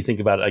do you think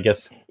about it, I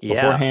guess,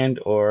 beforehand,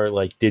 or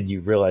like did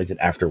you realize it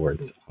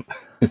afterwards?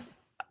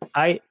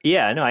 I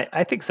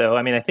think so.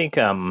 I think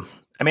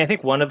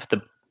one of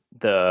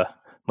the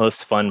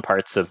most fun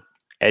parts of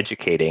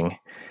educating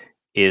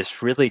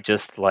is really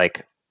just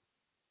like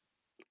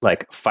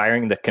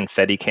firing the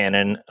confetti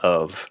cannon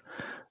of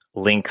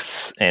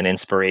links and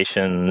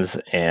inspirations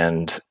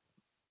and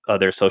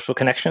other social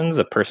connections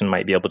a person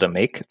might be able to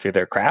make through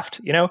their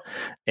craft,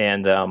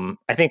 and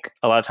I think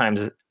a lot of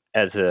times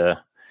as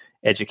a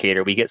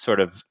educator we get sort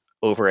of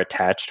over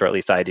attached, or at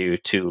least I do,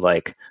 to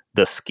like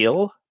the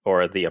skill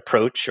or the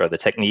approach or the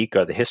technique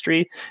or the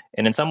history,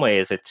 and in some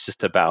ways it's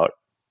just about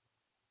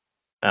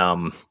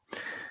not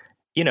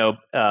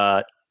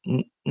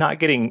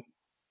getting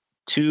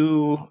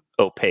too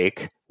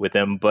opaque with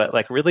them, but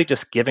like really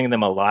just giving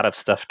them a lot of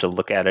stuff to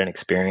look at and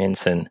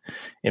experience and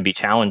be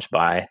challenged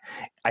by.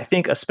 I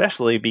think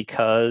especially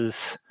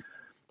because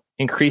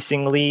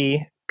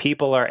increasingly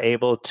people are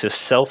able to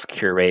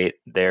self-curate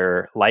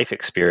their life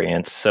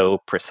experience so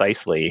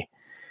precisely,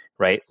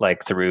 right?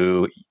 Like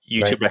through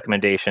YouTube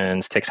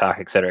recommendations, TikTok,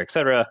 et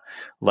cetera,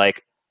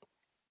 like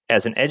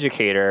as an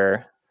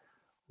educator,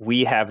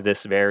 we have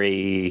this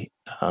very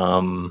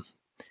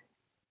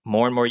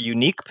more and more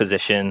unique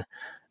position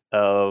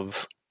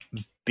of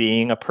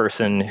being a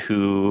person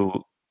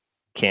who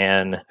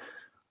can,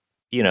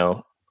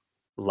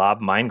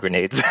 lob mind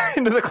grenades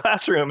into the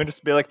classroom and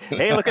just be like,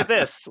 "Hey, look at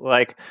this!"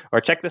 like,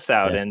 or check this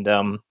out, and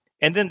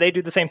then they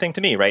do the same thing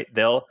to me, right?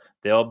 They'll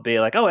be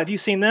like, "Oh, have you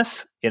seen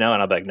this?" And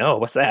I'll be like, "No,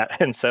 what's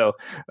that?" And so,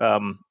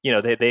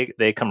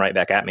 they come right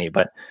back at me.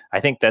 But I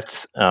think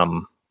that's,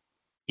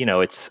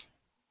 it's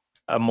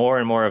a more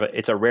and more of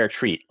it's a rare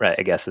treat, right?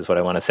 I guess is what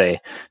I want to say,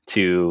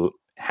 to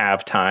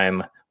have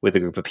time with a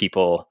group of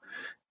people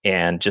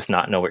and just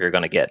not know what you're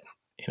going to get,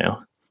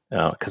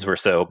 because we're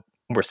so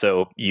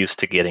used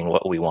to getting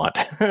what we want,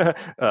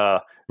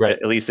 at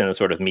least in a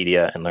sort of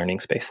media and learning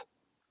space.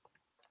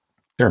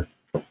 Sure.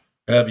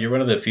 You're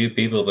one of the few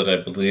people that I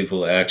believe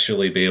will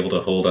actually be able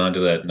to hold on to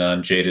that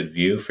non-jaded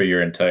view for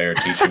your entire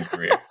teaching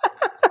career.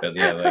 But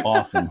yeah,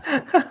 awesome.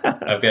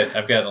 I've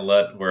gotten a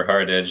lot more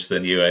hard-edged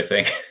than you, I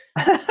think.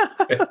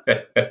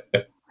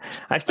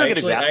 I still get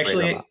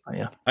exasperated a lot.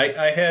 Yeah.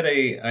 I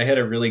had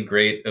a really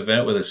great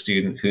event with a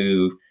student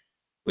who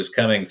was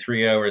coming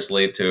 3 hours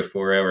late to a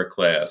 4-hour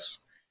class,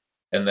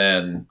 and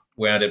then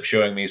wound up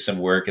showing me some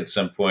work at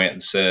some point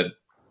and said,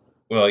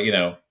 "Well,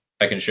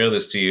 I can show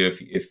this to you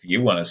if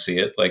you want to see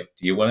it. Like,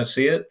 do you want to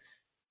see it?"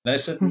 And I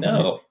said,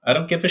 "No, I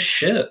don't give a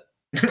shit."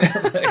 like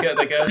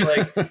I was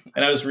like,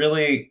 and I was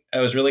really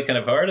kind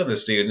of hard on the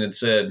student and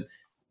said,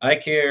 "I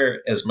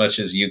care as much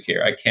as you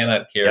care. I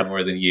cannot care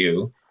more than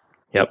you.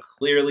 You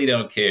clearly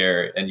don't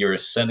care, and you're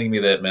sending me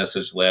that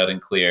message loud and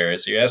clear.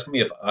 So you're asking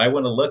me if I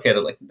want to look at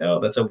it. Like, no,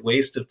 that's a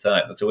waste of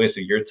time. That's a waste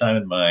of your time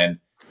and mine.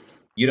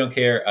 You don't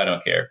care. I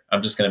don't care.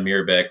 I'm just going to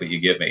mirror back what you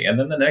give me." And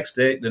then the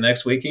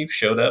next week, he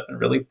showed up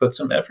and really put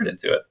some effort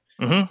into it.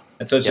 Mm-hmm.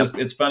 And so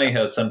it's funny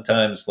how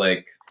sometimes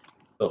like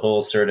the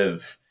whole sort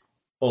of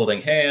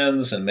holding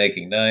hands and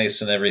making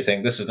nice and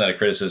everything. This is not a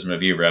criticism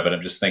of you, Rob, but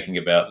I'm just thinking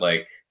about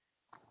like,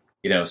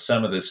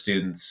 some of the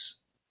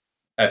students,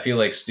 I feel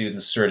like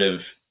students sort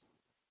of,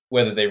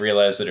 whether they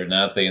realize it or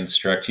not, they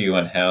instruct you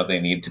on how they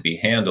need to be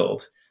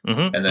handled.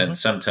 Mm-hmm, and then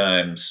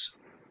sometimes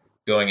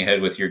going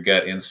ahead with your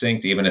gut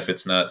instinct, even if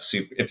it's not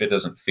if it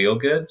doesn't feel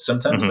good,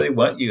 sometimes they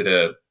want you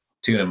to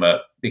tune them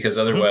up, because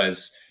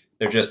otherwise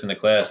they're just in a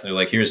class and they're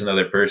like, "Here's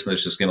another person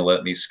that's just going to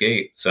let me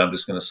skate. So I'm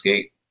just going to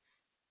skate."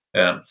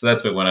 So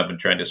that's what I've been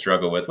trying to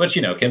struggle with, which,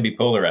 can be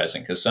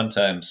polarizing, because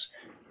sometimes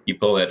you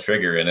pull that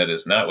trigger and it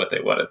is not what they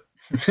wanted.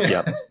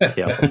 Yeah.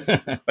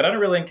 But I don't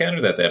really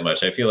encounter that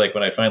much. I feel like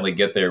when I finally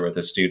get there with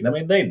a student, I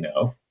mean, they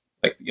know,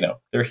 like,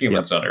 they're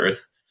humans on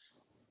Earth.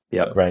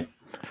 Yeah. Right.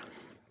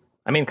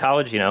 I mean,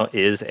 college,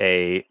 is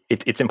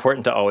it's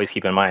important to always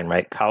keep in mind,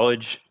 right?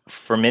 College,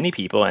 for many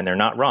people, and they're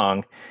not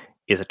wrong,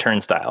 is a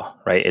turnstile,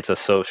 right? It's a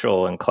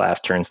social and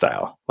class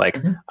turnstile. Like,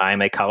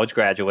 I'm a college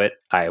graduate.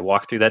 I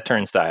walk through that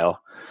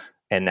turnstile,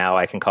 and now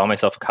I can call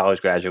myself a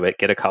college graduate,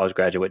 get a college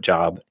graduate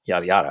job,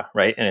 yada, yada,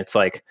 right? And it's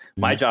like,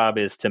 my job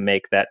is to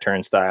make that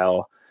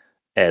turnstile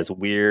as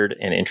weird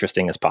and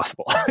interesting as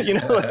possible, right?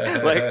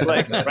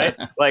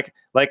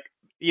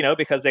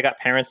 Because they got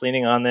parents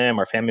leaning on them,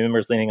 or family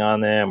members leaning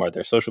on them, or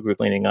their social group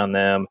leaning on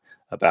them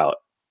about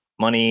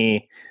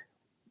money,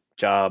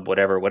 job,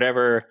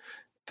 whatever,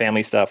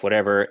 family stuff,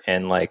 whatever.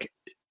 And like,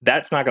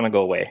 that's not going to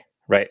go away,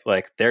 right?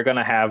 Like, they're going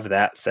to have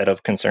that set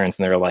of concerns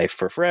in their life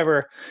for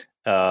forever.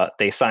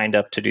 They signed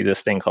up to do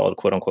this thing called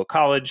 "quote unquote"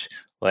 college.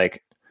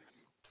 Like,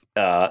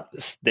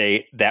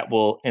 that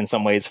will in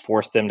some ways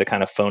force them to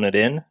kind of phone it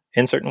in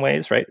certain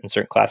ways, right? In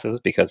certain classes,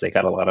 because they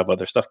got a lot of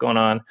other stuff going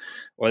on,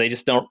 or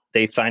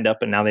they signed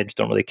up and now they just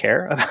don't really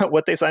care about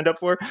what they signed up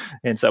for.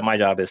 And so my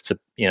job is to,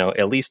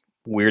 at least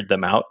weird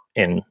them out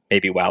and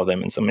maybe wow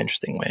them in some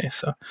interesting ways.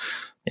 So,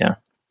 yeah.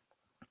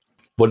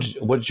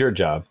 What's your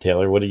job,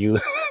 Taylor? What do you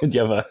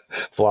have a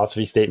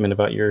philosophy statement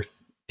about your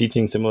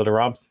teaching similar to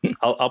Rob's?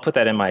 I'll put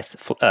that in my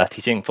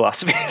teaching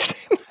philosophy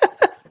statement.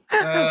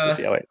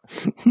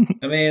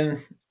 I mean,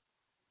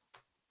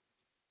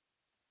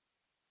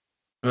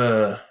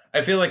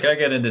 I feel like I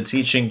got into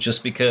teaching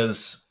just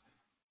because,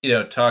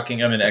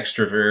 talking, I'm an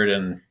extrovert,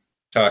 and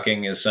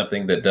talking is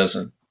something that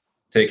doesn't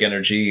take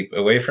energy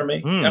away from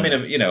me. I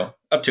mean,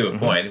 up to a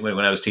point. When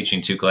I was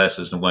teaching 2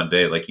 classes in one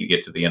day, like, you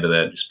get to the end of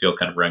that and just feel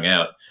kind of wrung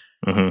out.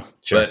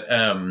 Sure. But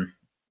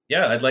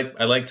I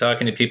like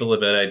talking to people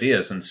about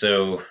ideas. And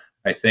so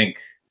I think,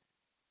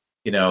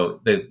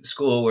 the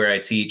school where I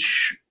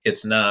teach,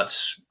 it's not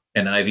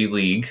an Ivy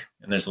League,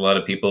 and there's a lot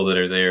of people that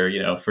are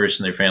there, first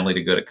in their family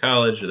to go to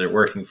college, or they're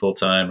working full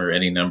time, or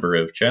any number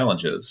of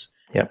challenges.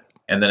 Yep.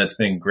 And then it's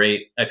been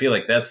great. I feel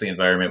like that's the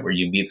environment where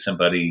you meet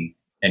somebody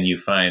and you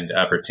find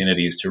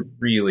opportunities to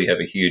really have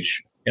a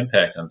huge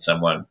impact on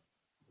someone.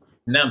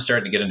 Now I'm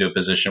starting to get into a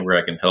position where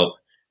I can help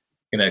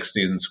connect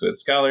students with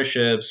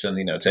scholarships and,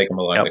 take them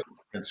along Yep. to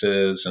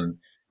conferences. And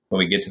when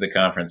we get to the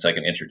conference, I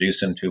can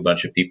introduce them to a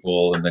bunch of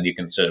people, and then you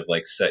can sort of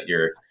like set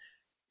your,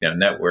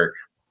 network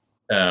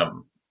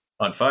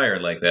on fire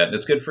like that. And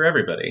it's good for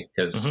everybody,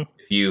 because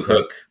if you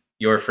hook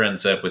your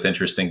friends up with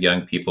interesting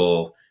young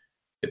people,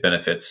 it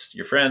benefits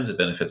your friends, it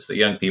benefits the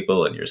young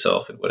people and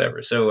yourself and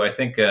whatever. So I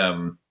think,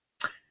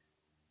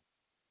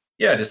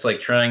 just like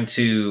trying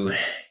to,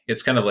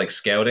 it's kind of like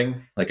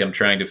scouting. Like I'm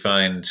trying to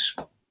find,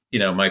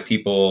 my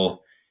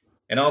people,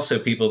 and also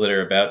people that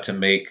are about to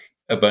make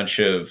a bunch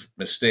of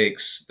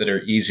mistakes that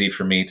are easy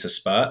for me to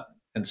spot.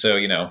 And so,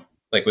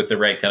 like with the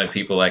right kind of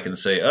people, I can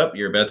say, oh,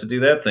 you're about to do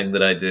that thing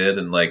that I did.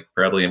 And like,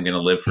 probably I'm going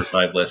to live for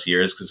 5 less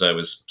years because I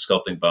was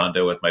sculpting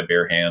Bondo with my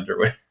bare hand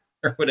or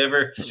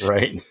whatever.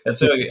 Right. And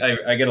so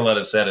I get a lot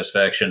of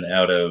satisfaction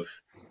out of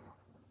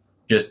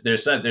just,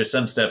 there's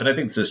some stuff. And I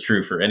think this is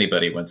true for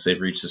anybody once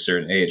they've reached a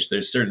certain age.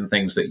 There's certain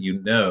things that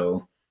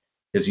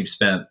because you've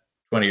spent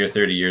 20 or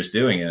 30 years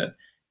doing it.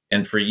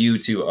 And for you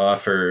to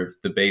offer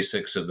the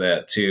basics of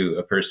that to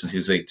a person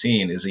who's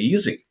 18 is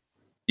easy,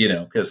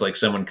 because like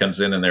someone comes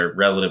in and they're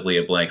relatively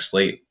a blank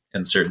slate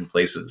in certain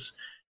places.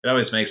 It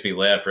always makes me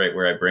laugh, right,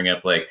 where I bring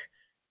up like,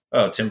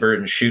 oh, Tim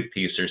Burton's shoot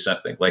piece or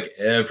something. Like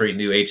every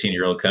new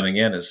 18-year-old coming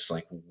in is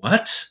like,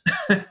 what?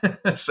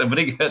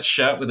 Somebody got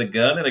shot with a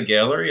gun in a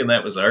gallery and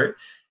that was art?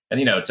 And,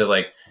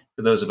 to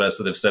those of us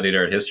that have studied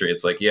art history,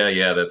 it's like,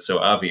 yeah, that's so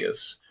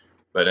obvious.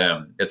 But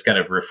it's kind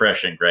of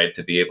refreshing, right,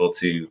 to be able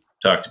to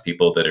talk to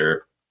people that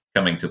are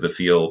coming to the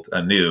field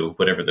anew,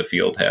 whatever the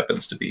field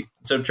happens to be.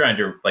 So I'm trying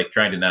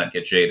to not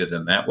get jaded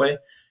in that way,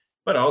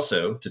 but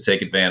also to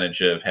take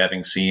advantage of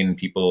having seen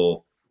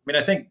people. I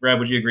mean, I think, Rob,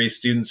 would you agree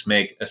students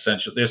make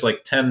essential, there's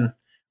like 10,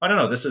 I don't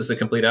know, this is the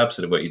complete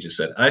opposite of what you just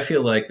said. I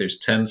feel like there's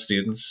 10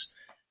 students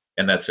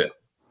and that's it.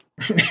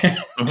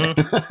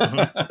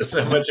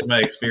 So much of my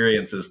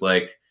experience is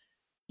like,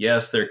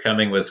 yes, they're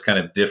coming with kind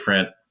of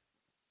different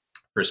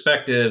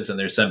perspectives. And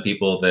there's some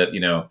people that,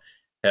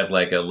 have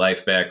like a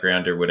life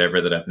background or whatever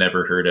that I've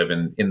never heard of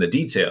in the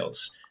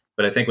details.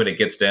 But I think when it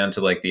gets down to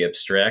like the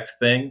abstract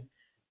thing,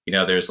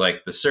 there's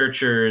like the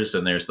searchers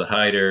and there's the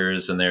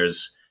hiders, and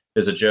there's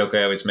a joke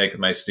I always make with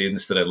my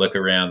students that I look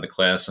around the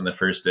class on the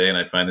first day and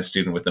I find the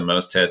student with the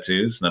most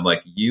tattoos. And I'm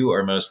like, you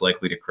are most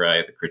likely to cry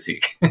at the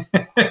critique. And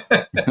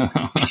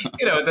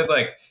then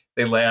like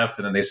they laugh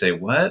and then they say,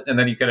 what? And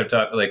then you kind of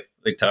talk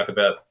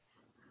about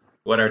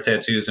what are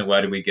tattoos and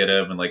why do we get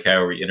them? And like, how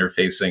are we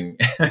interfacing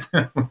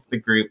the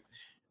group?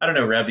 I don't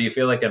know, Rob, do you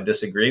feel like I'm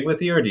disagreeing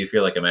with you, or do you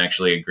feel like I'm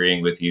actually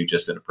agreeing with you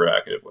just in a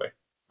provocative way?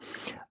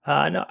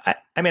 No,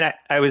 I mean, I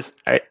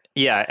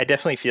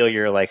definitely feel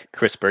your like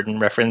Chris Burden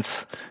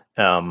reference.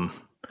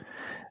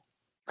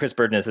 Chris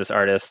Burden is this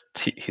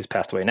artist. He's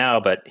passed away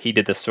now, but he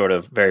did this sort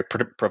of very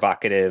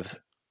provocative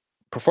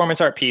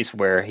performance art piece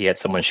where he had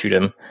someone shoot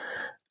him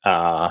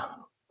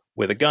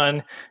with a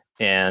gun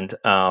and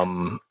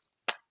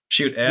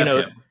shoot at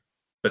him,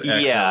 but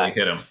accidentally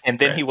hit him. And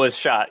then he was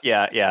shot.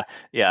 Yeah.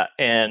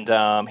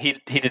 And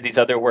he did these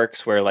other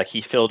works where like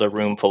he filled a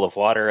room full of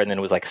water and then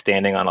was like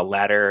standing on a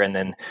ladder and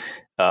then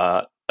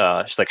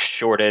just like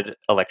shorted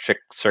electric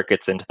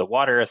circuits into the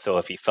water. So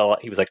if he fell,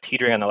 he was like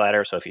teetering on the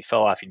ladder. So if he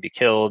fell off, he'd be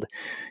killed.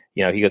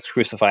 He gets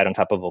crucified on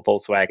top of a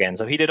Volkswagen.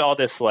 So he did all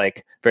this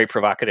like very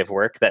provocative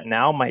work that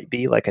now might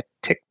be like a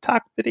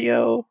TikTok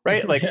video,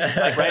 right? Like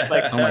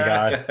oh my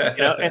God,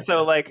 and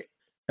so like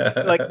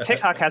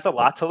TikTok has a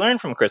lot to learn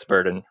from Chris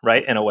Burden,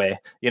 right? In a way,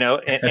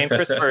 and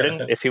Chris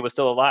Burden, if he was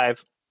still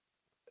alive,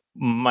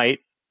 might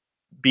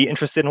be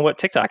interested in what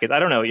TikTok is. I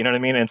don't know. You know what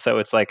I mean? And so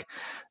it's like,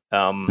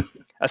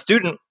 a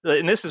student,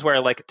 and this is where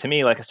like, to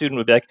me, like a student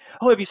would be like,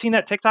 oh, have you seen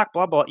that TikTok,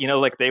 blah, blah,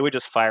 like they would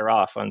just fire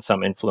off on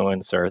some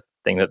influencer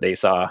thing that they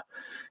saw.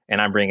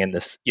 And I'm bringing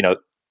this,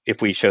 if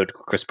we showed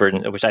Chris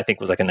Burden, which I think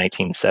was like a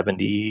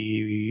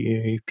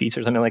 1970 piece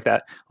or something like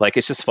that, like,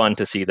 it's just fun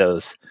to see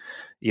those,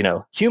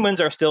 humans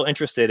are still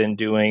interested in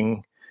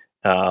doing,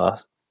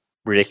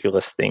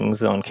 ridiculous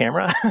things on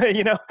camera,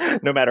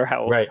 no matter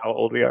how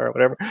old we are or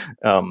whatever.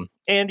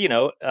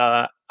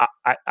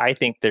 I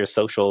think there's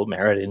social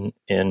merit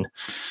in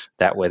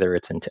that, whether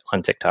it's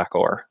on TikTok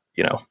or,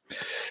 in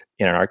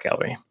an art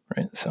gallery.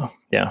 Right. So,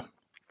 yeah.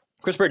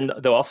 Chris Burton,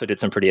 though, also did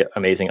some pretty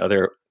amazing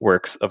other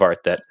works of art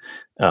that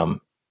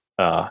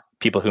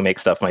people who make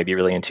stuff might be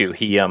really into.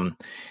 He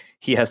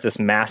has this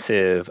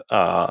massive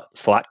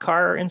slot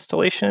car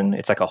installation.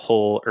 It's like a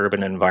whole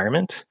urban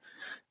environment.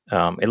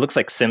 It looks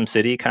like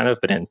SimCity kind of,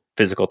 but in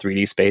physical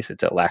 3D space.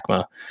 It's at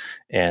LACMA,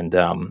 and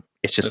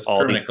it's just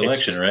all permanent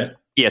collection, right?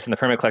 Yes, in the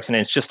permanent collection,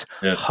 and it's just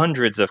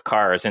hundreds of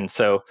cars, and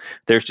so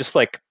there's just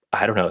like,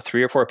 I don't know,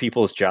 3 or 4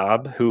 people's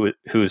job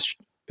whose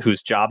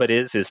job it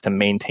is to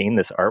maintain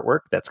this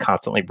artwork that's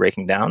constantly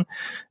breaking down,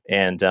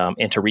 and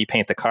to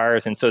repaint the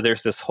cars, and so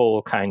there's this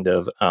whole kind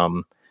of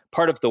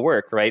part of the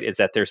work, right? Is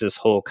that there's this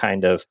whole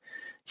kind of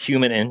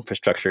human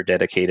infrastructure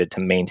dedicated to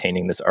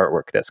maintaining this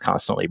artwork that's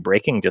constantly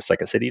breaking, just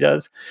like a city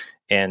does.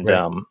 And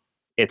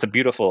it's a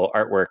beautiful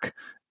artwork.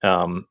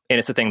 And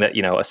it's a thing that,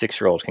 you know, a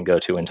 6-year-old can go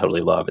to and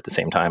totally love at the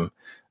same time,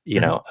 you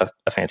know,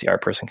 a fancy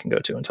art person can go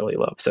to and totally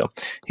love. So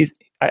he's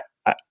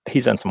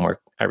done some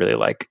work I really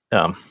like.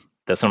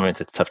 Though sometimes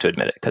it's tough to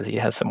admit it because he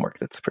has some work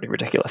that's pretty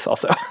ridiculous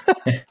also.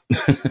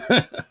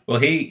 Well,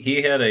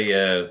 he had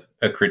a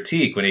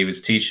critique when he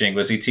was teaching.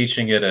 Was he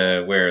teaching at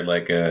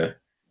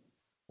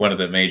one of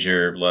the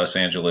major Los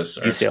Angeles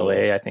art UCLA,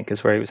 schools? I think,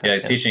 is where he was. Yeah,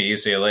 he's teaching at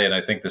UCLA, and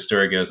I think the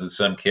story goes that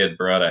some kid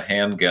brought a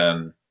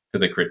handgun to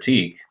the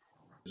critique.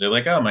 They're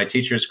like, "Oh, my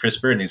teacher's Chris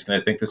Burton. He's going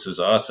to think this is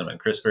awesome." And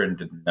Chris Burton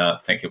did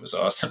not think it was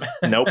awesome.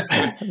 Nope.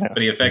 But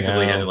he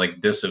effectively had to like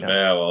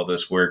disavow all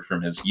this work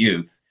from his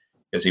youth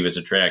because he was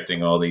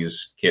attracting all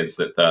these kids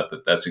that thought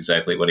that that's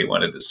exactly what he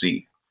wanted to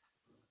see.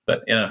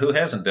 But, you know, who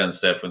hasn't done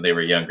stuff when they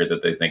were younger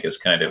that they think is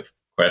kind of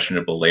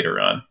questionable later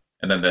on?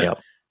 And then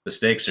the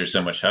stakes are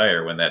so much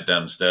higher when that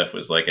dumb stuff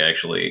was like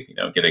actually, you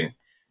know, getting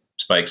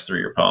spikes through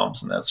your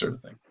palms and that sort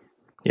of thing.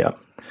 Yeah.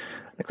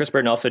 And Chris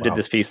Burton also did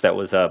this piece that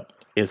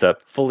is a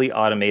fully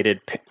automated,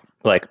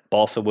 like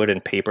balsa wood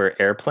and paper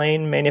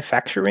airplane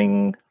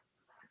manufacturing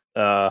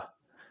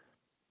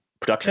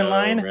production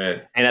line.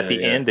 Right. And at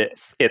the end, it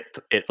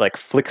like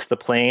flicks the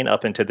plane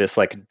up into this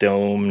like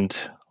domed,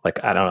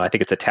 like, I don't know, I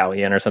think it's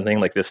Italian or something,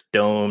 like this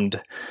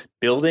domed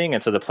building.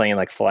 And so the plane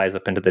like flies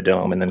up into the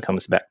dome and then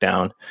comes back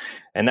down.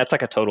 And that's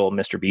like a total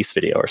Mr. Beast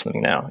video or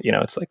something now. You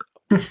know, it's like,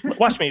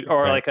 watch me.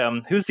 Or like,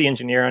 who's the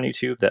engineer on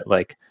YouTube that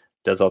like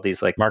does all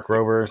these like Mark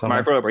Rober or something?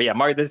 Mark Rober, yeah.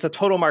 It's a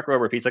total Mark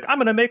Rober piece. Like, I'm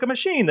going to make a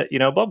machine that, you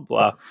know, blah,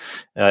 blah,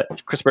 blah.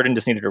 Chris Burton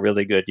just needed a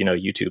really good, you know,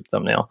 YouTube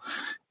thumbnail.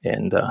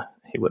 And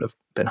he would have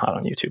been hot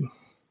on YouTube.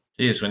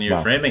 Geez, when you're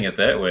framing it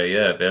that way,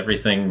 yeah,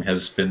 everything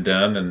has been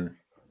done and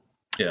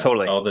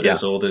totally all that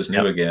is old is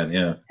new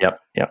again. Yeah.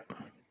 Yep.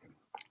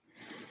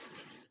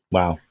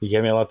 Wow. You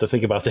gave me a lot to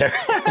think about there.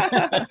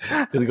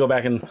 Really go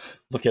back and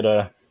look at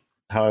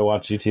how I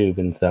watch YouTube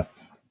and stuff.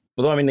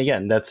 Although, I mean,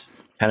 again, that's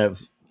kind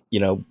of, you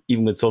know,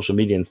 even with social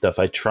media and stuff,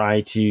 I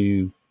try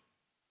to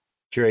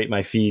curate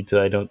my feed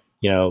so I don't,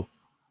 you know,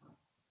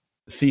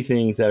 see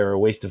things that are a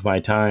waste of my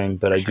time,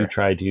 but I do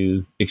try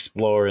to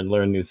explore and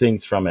learn new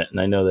things from it. And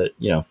I know that,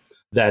 you know,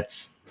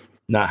 that's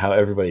not how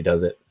everybody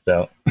does it.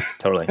 So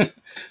totally.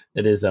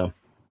 It is, you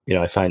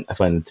know, I find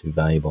it to be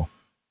valuable.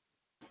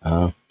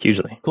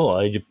 Hugely. Cool.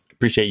 I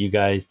appreciate you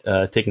guys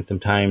taking some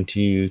time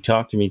to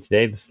talk to me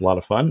today. This is a lot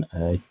of fun.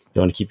 I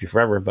don't want to keep you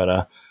forever,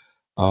 but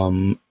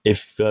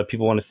if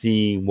people want to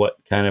see what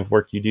kind of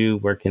work you do,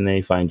 where can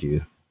they find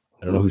you?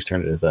 I don't know whose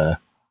turn it is.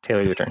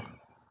 Taylor, your turn.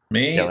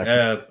 Me?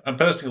 I'm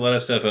posting a lot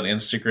of stuff on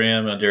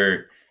Instagram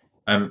under.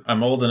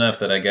 I'm old enough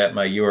that I got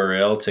my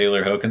URL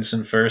Taylor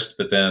Hokanson first,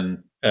 but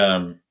then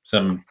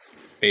some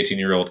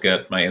 18-year-old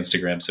got my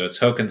Instagram, so it's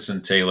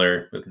Hokanson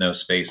Taylor with no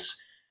space,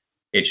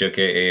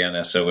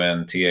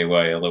 Hokanson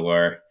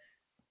Taylor,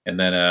 and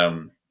then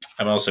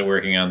I'm also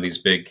working on these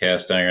big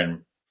cast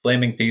iron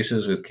flaming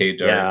pieces with K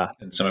Dart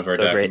and some of our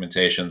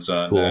documentations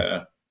on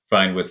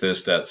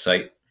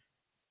finewiththis.site.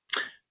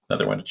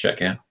 Another one to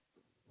check out.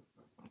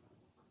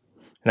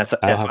 And that's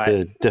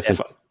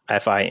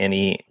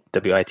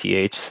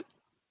FINEWITHTHIS.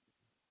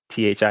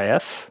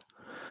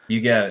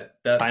 You got it.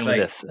 That's Fine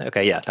with this.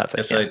 Okay, yeah, that's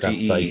it.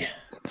 SITE.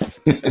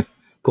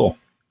 Cool.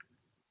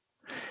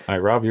 All right,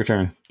 Rob, your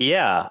turn.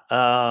 Yeah.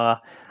 I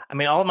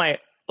mean, all of my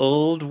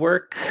old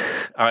work,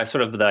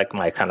 sort of like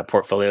my kind of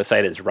portfolio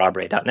site is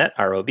robray.net,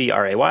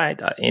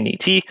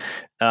 robray.net.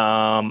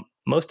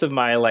 Most of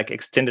my like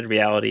extended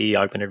reality,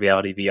 augmented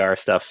reality VR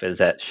stuff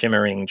is at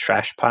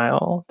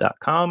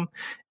shimmeringtrashpile.com.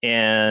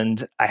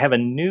 And I have a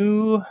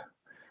new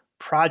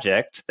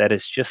project that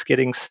is just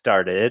getting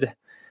started.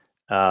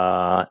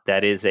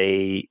 That is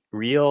a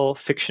real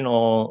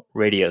fictional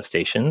radio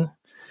station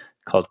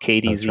called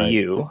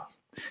KDZU. Right.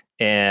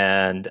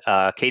 And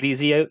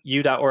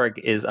kdzu.org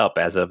is up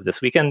as of this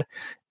weekend.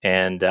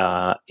 And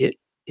it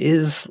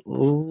is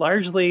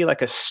largely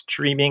like a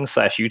streaming /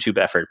 YouTube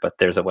effort, but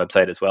there's a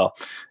website as well.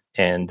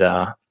 And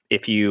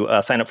if you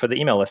sign up for the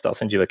email list, I'll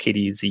send you a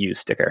KDZU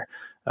sticker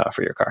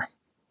for your car.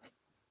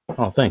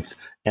 Oh, thanks.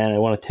 And I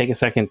want to take a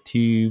second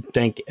to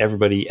thank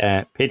everybody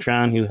at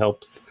Patreon who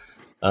helps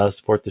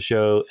support the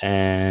show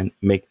and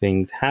make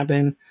things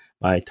happen.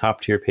 My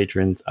top tier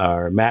patrons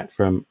are Matt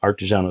from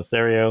Artigiano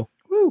Serio,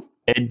 Woo.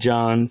 Ed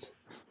Johns,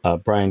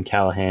 Brian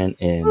Callahan,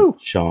 and Woo.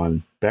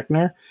 Sean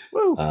Beckner.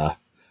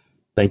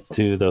 Thanks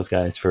to those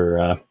guys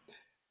for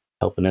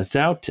helping us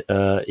out.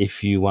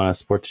 If you want to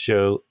support the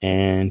show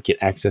and get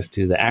access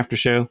to the after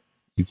show,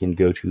 you can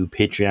go to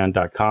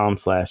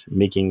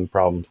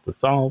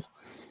patreon.com/makingproblemstosolve.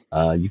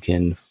 You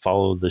can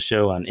follow the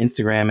show on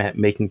Instagram at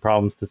Making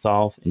Problems to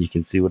Solve, and you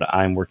can see what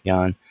I'm working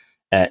on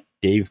at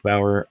Dave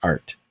Bauer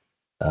Art.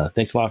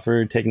 Thanks a lot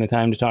for taking the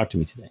time to talk to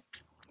me today.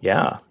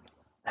 Yeah,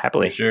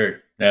 happily.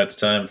 Sure. Now it's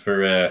time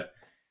for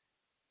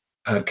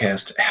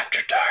Podcast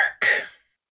After Dark.